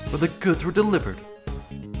storeroom where the goods were delivered.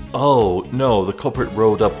 Oh, no, the culprit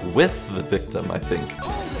rode up with the victim, I think.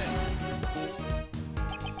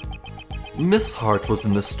 Miss Hart was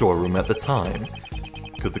in the storeroom at the time.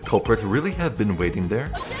 Could the culprit really have been waiting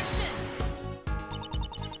there?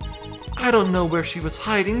 I don't know where she was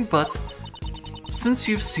hiding, but since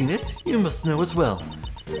you've seen it, you must know as well.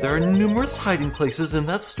 There are numerous hiding places in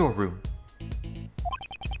that storeroom.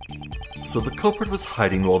 So the culprit was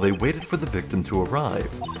hiding while they waited for the victim to arrive.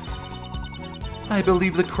 I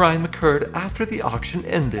believe the crime occurred after the auction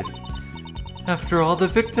ended. After all, the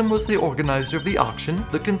victim was the organizer of the auction,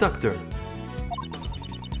 the conductor.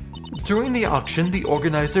 During the auction, the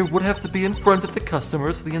organizer would have to be in front of the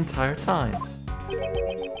customers the entire time.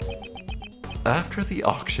 After the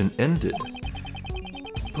auction ended.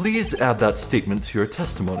 Please add that statement to your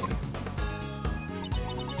testimony.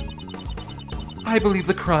 I believe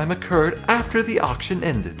the crime occurred after the auction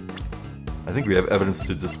ended. I think we have evidence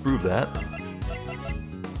to disprove that.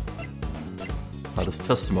 Not his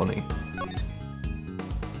testimony.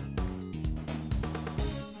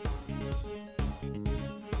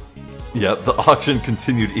 Yeah, the auction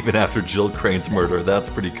continued even after Jill Crane's murder. That's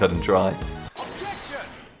pretty cut and dry.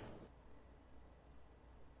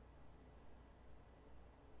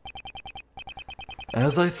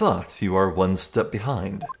 As I thought, you are one step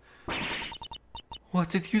behind. What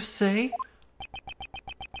did you say?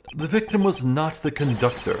 The victim was not the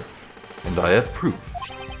conductor, and I have proof.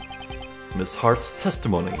 Miss Hart's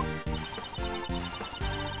testimony.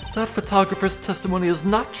 That photographer's testimony is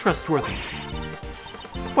not trustworthy.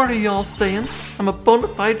 What are y'all saying? I'm a bona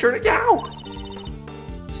fide journalist. Yow!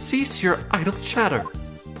 Cease your idle chatter.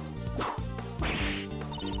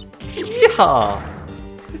 Yeah.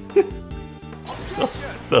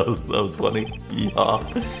 that was funny. Yeah.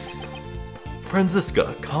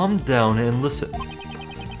 Franziska, calm down and listen.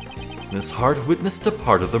 Miss Hart witnessed a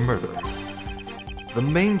part of the murder. The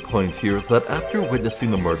main point here is that after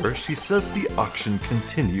witnessing the murder, she says the auction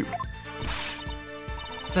continued.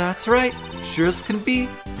 That's right, sure as can be.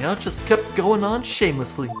 Now it just kept going on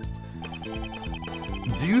shamelessly.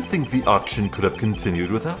 Do you think the auction could have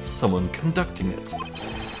continued without someone conducting it?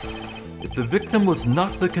 If the victim was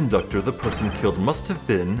not the conductor, the person killed must have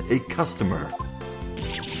been a customer.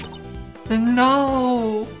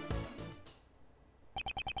 No!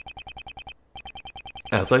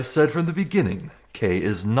 As I said from the beginning, Kay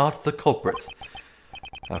is not the culprit.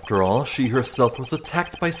 After all, she herself was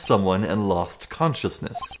attacked by someone and lost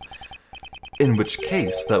consciousness. In which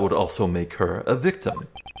case, that would also make her a victim.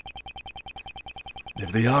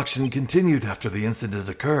 If the auction continued after the incident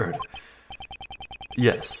occurred.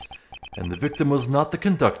 Yes, and the victim was not the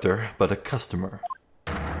conductor, but a customer.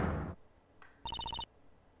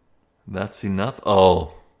 That's enough?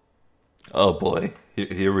 Oh boy,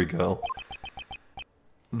 here we go.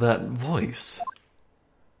 That voice.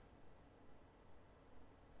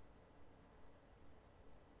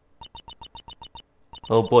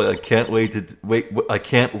 Oh boy, I can't wait to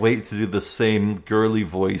do the same girly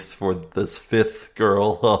voice for this fifth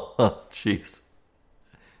girl. Oh, jeez.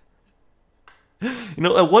 You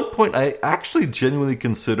know, at one point I actually genuinely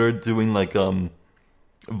considered doing like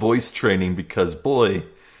voice training because boy,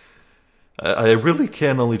 I really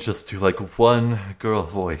can only just do like one girl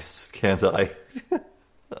voice, can't I?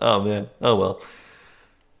 Oh man, oh well.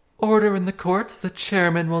 Order in the court, the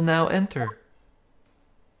chairman will now enter.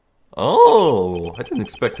 Oh, I didn't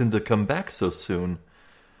expect him to come back so soon.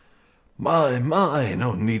 My,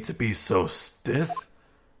 no need to be so stiff.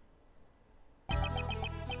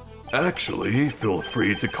 Actually, feel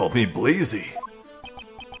free to call me Blazy.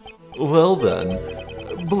 Well then,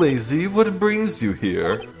 Blazy, what brings you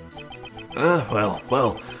here?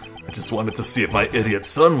 Well, I just wanted to see if my idiot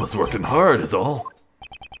son was working hard is all.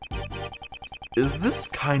 Is this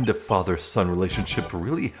kind of father-son relationship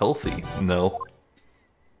really healthy? No.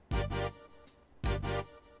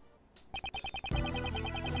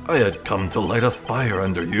 I had come to light a fire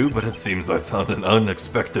under you, but it seems I found an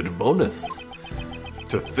unexpected bonus.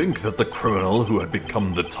 To think that the criminal who had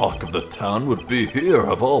become the talk of the town would be here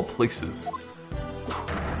of all places.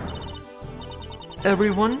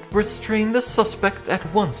 Everyone, restrain the suspect at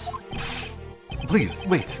once. Please,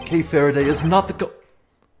 wait. Kay Faraday is not the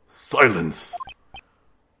Silence!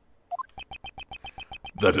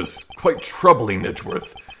 That is quite troubling,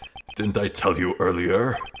 Edgeworth. Didn't I tell you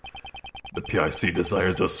earlier? The PIC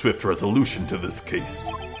desires a swift resolution to this case.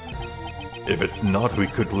 If it's not, we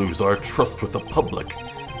could lose our trust with the public.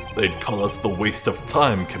 They'd call us the Waste of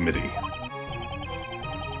Time Committee.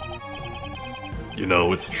 You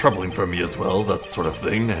know, it's troubling for me as well, that sort of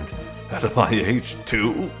thing, and at my age,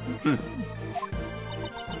 too.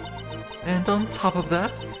 And on top of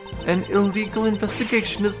that, an illegal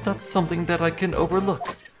investigation is not something that I can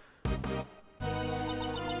overlook.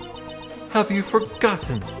 Have you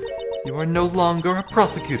forgotten? You are no longer a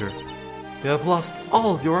prosecutor. You have lost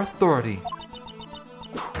all your authority.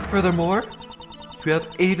 Furthermore, you have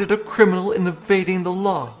aided a criminal in evading the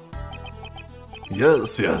law.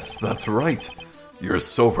 Yes, that's right. You're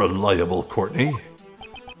so reliable, Courtney.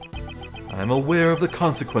 I am aware of the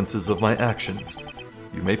consequences of my actions.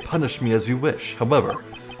 You may punish me as you wish. However,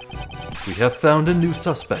 we have found a new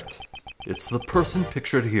suspect. It's the person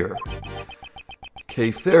pictured here.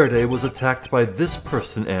 Kay Faraday was attacked by this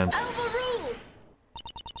person and...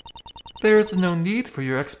 There is no need for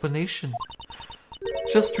your explanation.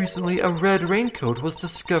 Just recently, a red raincoat was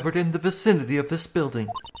discovered in the vicinity of this building.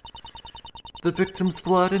 The victim's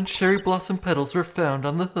blood and cherry blossom petals were found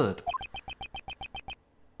on the hood.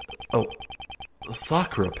 Oh,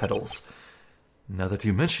 sakura petals. Now that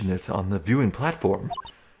you mention it, on the viewing platform.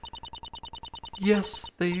 Yes,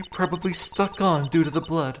 they probably stuck on due to the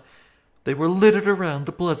blood. They were littered around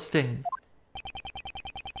the bloodstain.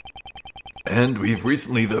 And we've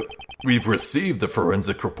received the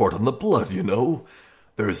forensic report on the blood, you know.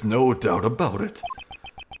 There's no doubt about it.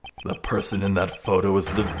 The person in that photo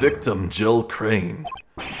is the victim, Jill Crane.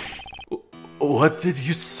 What did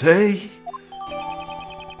you say?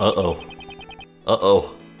 Uh-oh.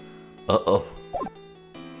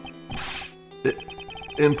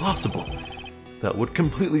 Impossible. That would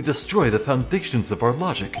completely destroy the foundations of our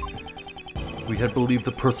logic. We had believed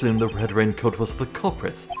the person in the red raincoat was the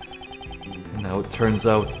culprit. Now it turns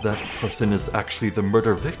out that person is actually the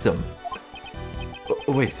murder victim.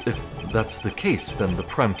 Wait, if that's the case, then the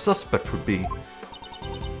prime suspect would be...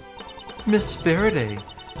 Miss Faraday,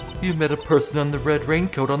 you met a person on the red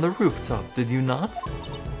raincoat on the rooftop, did you not?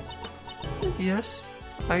 Yes,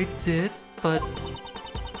 I did, but...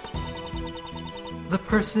 The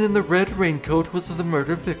person in the red raincoat was the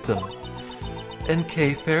murder victim, and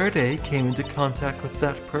Kay Faraday came into contact with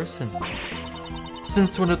that person.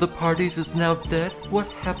 Since one of the parties is now dead, what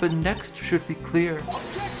happened next should be clear.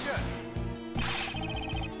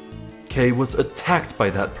 Kay was attacked by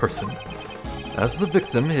that person. As the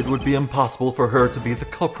victim, it would be impossible for her to be the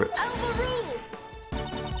culprit.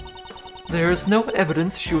 There is no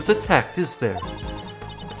evidence she was attacked, is there?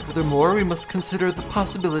 Furthermore, we must consider the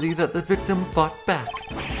possibility that the victim fought back.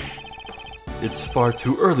 It's far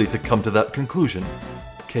too early to come to that conclusion.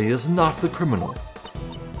 Kay is not the criminal.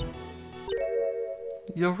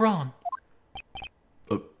 You're wrong.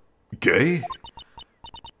 Gay?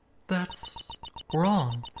 That's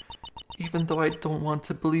wrong, even though I don't want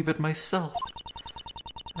to believe it myself.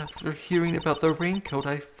 After hearing about the raincoat,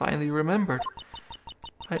 I finally remembered.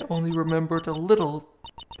 I only remembered a little,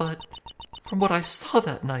 but from what I saw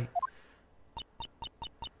that night,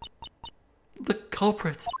 the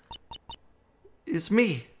culprit is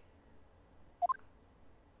me.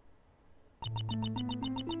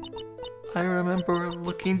 I remember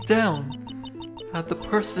looking down at the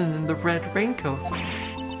person in the red raincoat.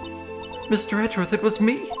 Mr. Edgeworth, it was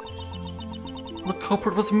me. The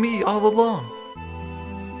culprit was me all along.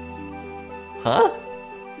 Huh?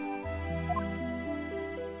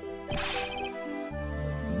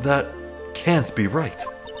 That can't be right.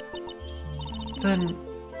 Then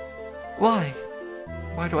why?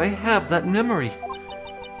 Why do I have that memory?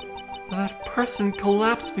 That person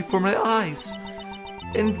collapsed before my eyes,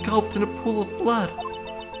 engulfed in a pool of blood.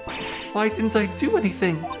 Why didn't I do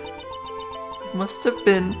anything? It must have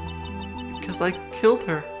been because I killed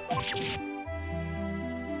her.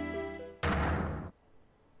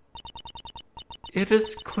 It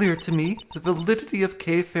is clear to me the validity of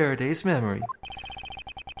Kay Faraday's memory.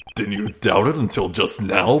 Didn't you doubt it until just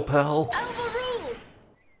now, pal?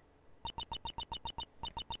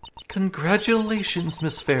 Congratulations,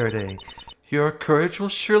 Miss Faraday. Your courage will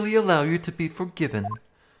surely allow you to be forgiven.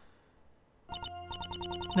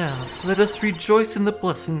 Now, let us rejoice in the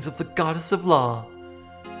blessings of the Goddess of Law.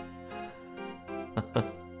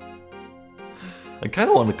 I kind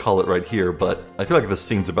of want to call it right here, but I feel like the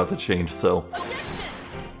scene's about to change, so...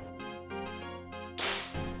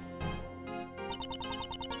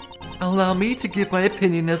 Allow me to give my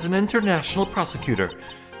opinion as an international prosecutor.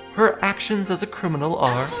 Her actions as a criminal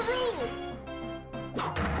are...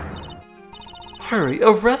 Hurry,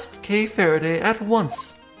 arrest Kay Faraday at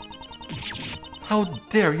once. How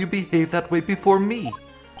dare you behave that way before me?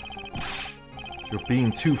 You're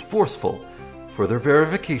being too forceful. Further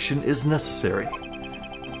verification is necessary.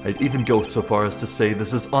 I'd even go so far as to say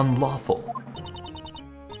this is unlawful.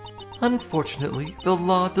 Unfortunately, the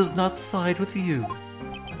law does not side with you.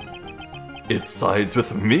 It sides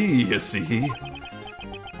with me, you see.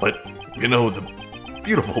 But, you know, the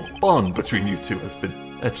beautiful bond between you two has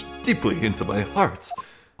been etched deeply into my heart.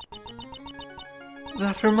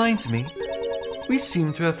 That reminds me, we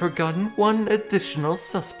seem to have forgotten one additional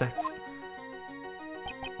suspect.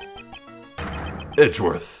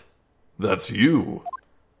 Edgeworth, that's you.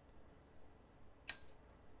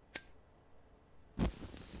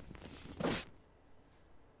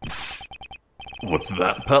 What's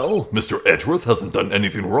that, pal? Mr. Edgeworth hasn't done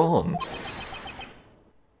anything wrong.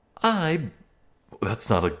 That's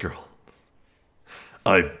not a girl.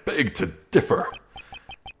 I beg to differ.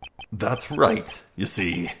 That's right, you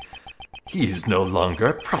see. He's no longer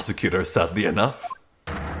a prosecutor, sadly enough.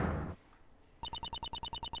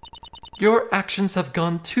 Your actions have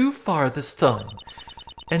gone too far this time.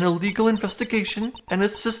 An illegal investigation and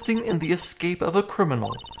assisting in the escape of a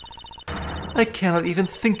criminal. I cannot even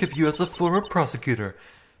think of you as a former prosecutor.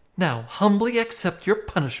 Now, humbly accept your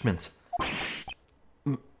punishment.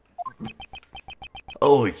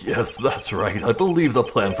 Oh, yes, that's right. I believe the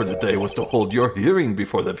plan for today was to hold your hearing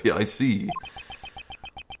before the PIC.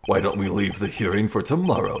 Why don't we leave the hearing for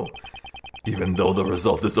tomorrow, even though the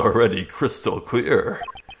result is already crystal clear?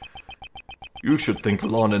 You should think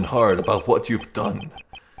long and hard about what you've done.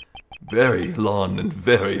 Very long and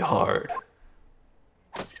very hard.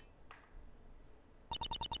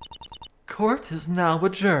 Court is now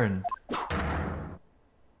adjourned.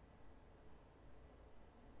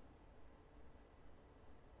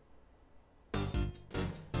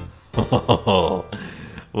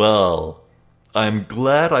 Well, I'm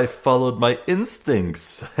glad I followed my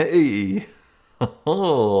instincts. Hey.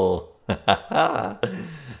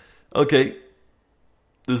 Okay.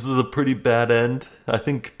 This is a pretty bad end. I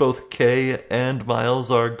think both Kay and Miles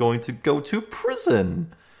are going to go to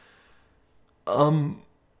prison. Oh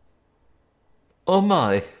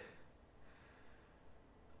my.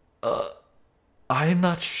 I'm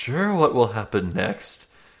not sure what will happen next.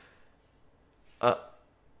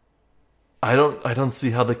 I don't see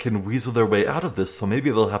how they can weasel their way out of this, so maybe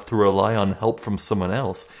they'll have to rely on help from someone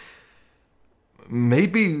else.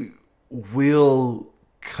 Maybe we'll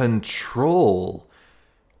control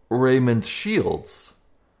Raymond Shields.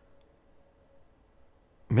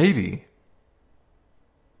 Maybe.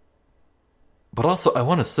 But also, I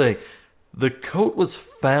want to say, the coat was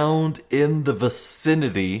found in the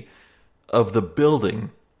vicinity of the building.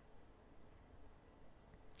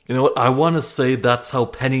 You know what? I want to say that's how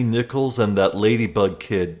Penny Nichols and that Ladybug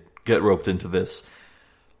kid get roped into this.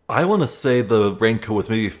 I want to say the raincoat was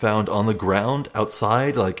maybe found on the ground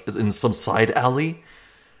outside, like in some side alley.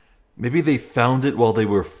 Maybe they found it while they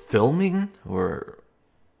were filming, or...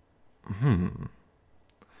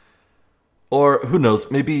 Or, who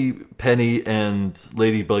knows, maybe Penny and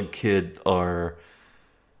Ladybug Kid are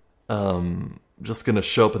just going to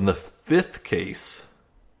show up in the 5th case.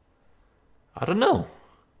 I don't know.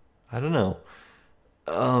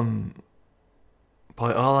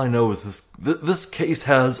 By all I know is this case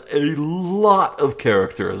has a lot of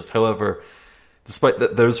characters. However, despite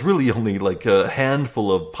that, there's really only like a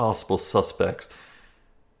handful of possible suspects.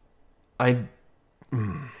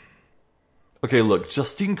 Okay, look,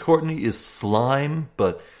 Justine Courtney is Slime,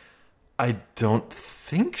 but I don't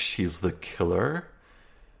think she's the killer.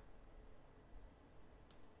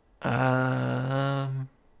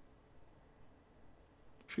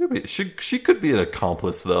 She could be an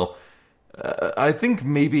accomplice, though. I think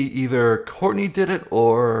maybe either Courtney did it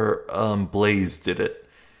or Blaze did it.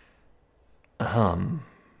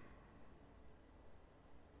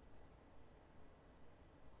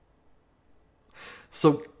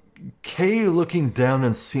 So Kay looking down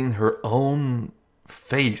and seeing her own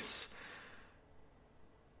face.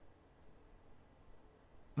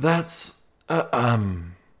 That's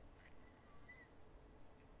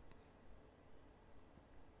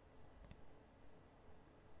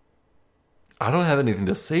I don't have anything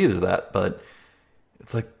to say to that, but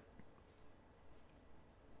it's like,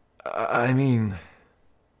 I mean,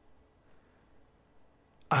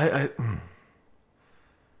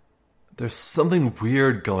 there's something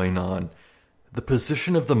weird going on. The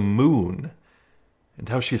position of the moon and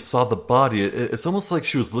how she saw the body, it's almost like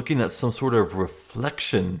she was looking at some sort of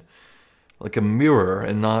reflection, like a mirror,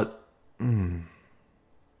 and not...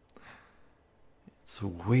 It's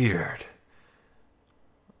weird.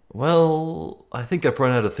 Well, I think I've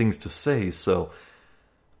run out of things to say, so...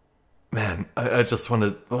 Man, I just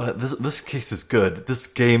want to... This case is good. This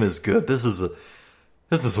game is good. This is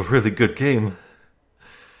a really good game.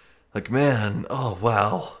 Like, man, oh,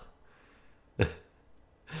 wow.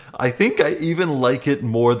 I think I even like it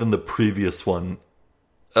more than the previous one.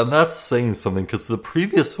 And that's saying something, because the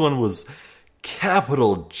previous one was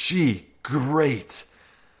capital G, great.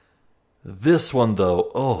 This one,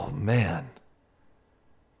 though, oh man.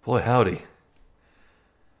 Boy, howdy.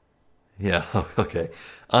 Yeah, okay.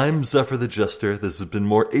 I'm Zephyr the Jester. This has been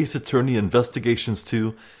more Ace Attorney Investigations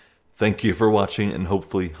 2. Thank you for watching, and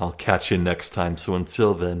hopefully I'll catch you next time. So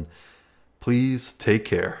until then, please take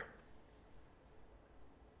care.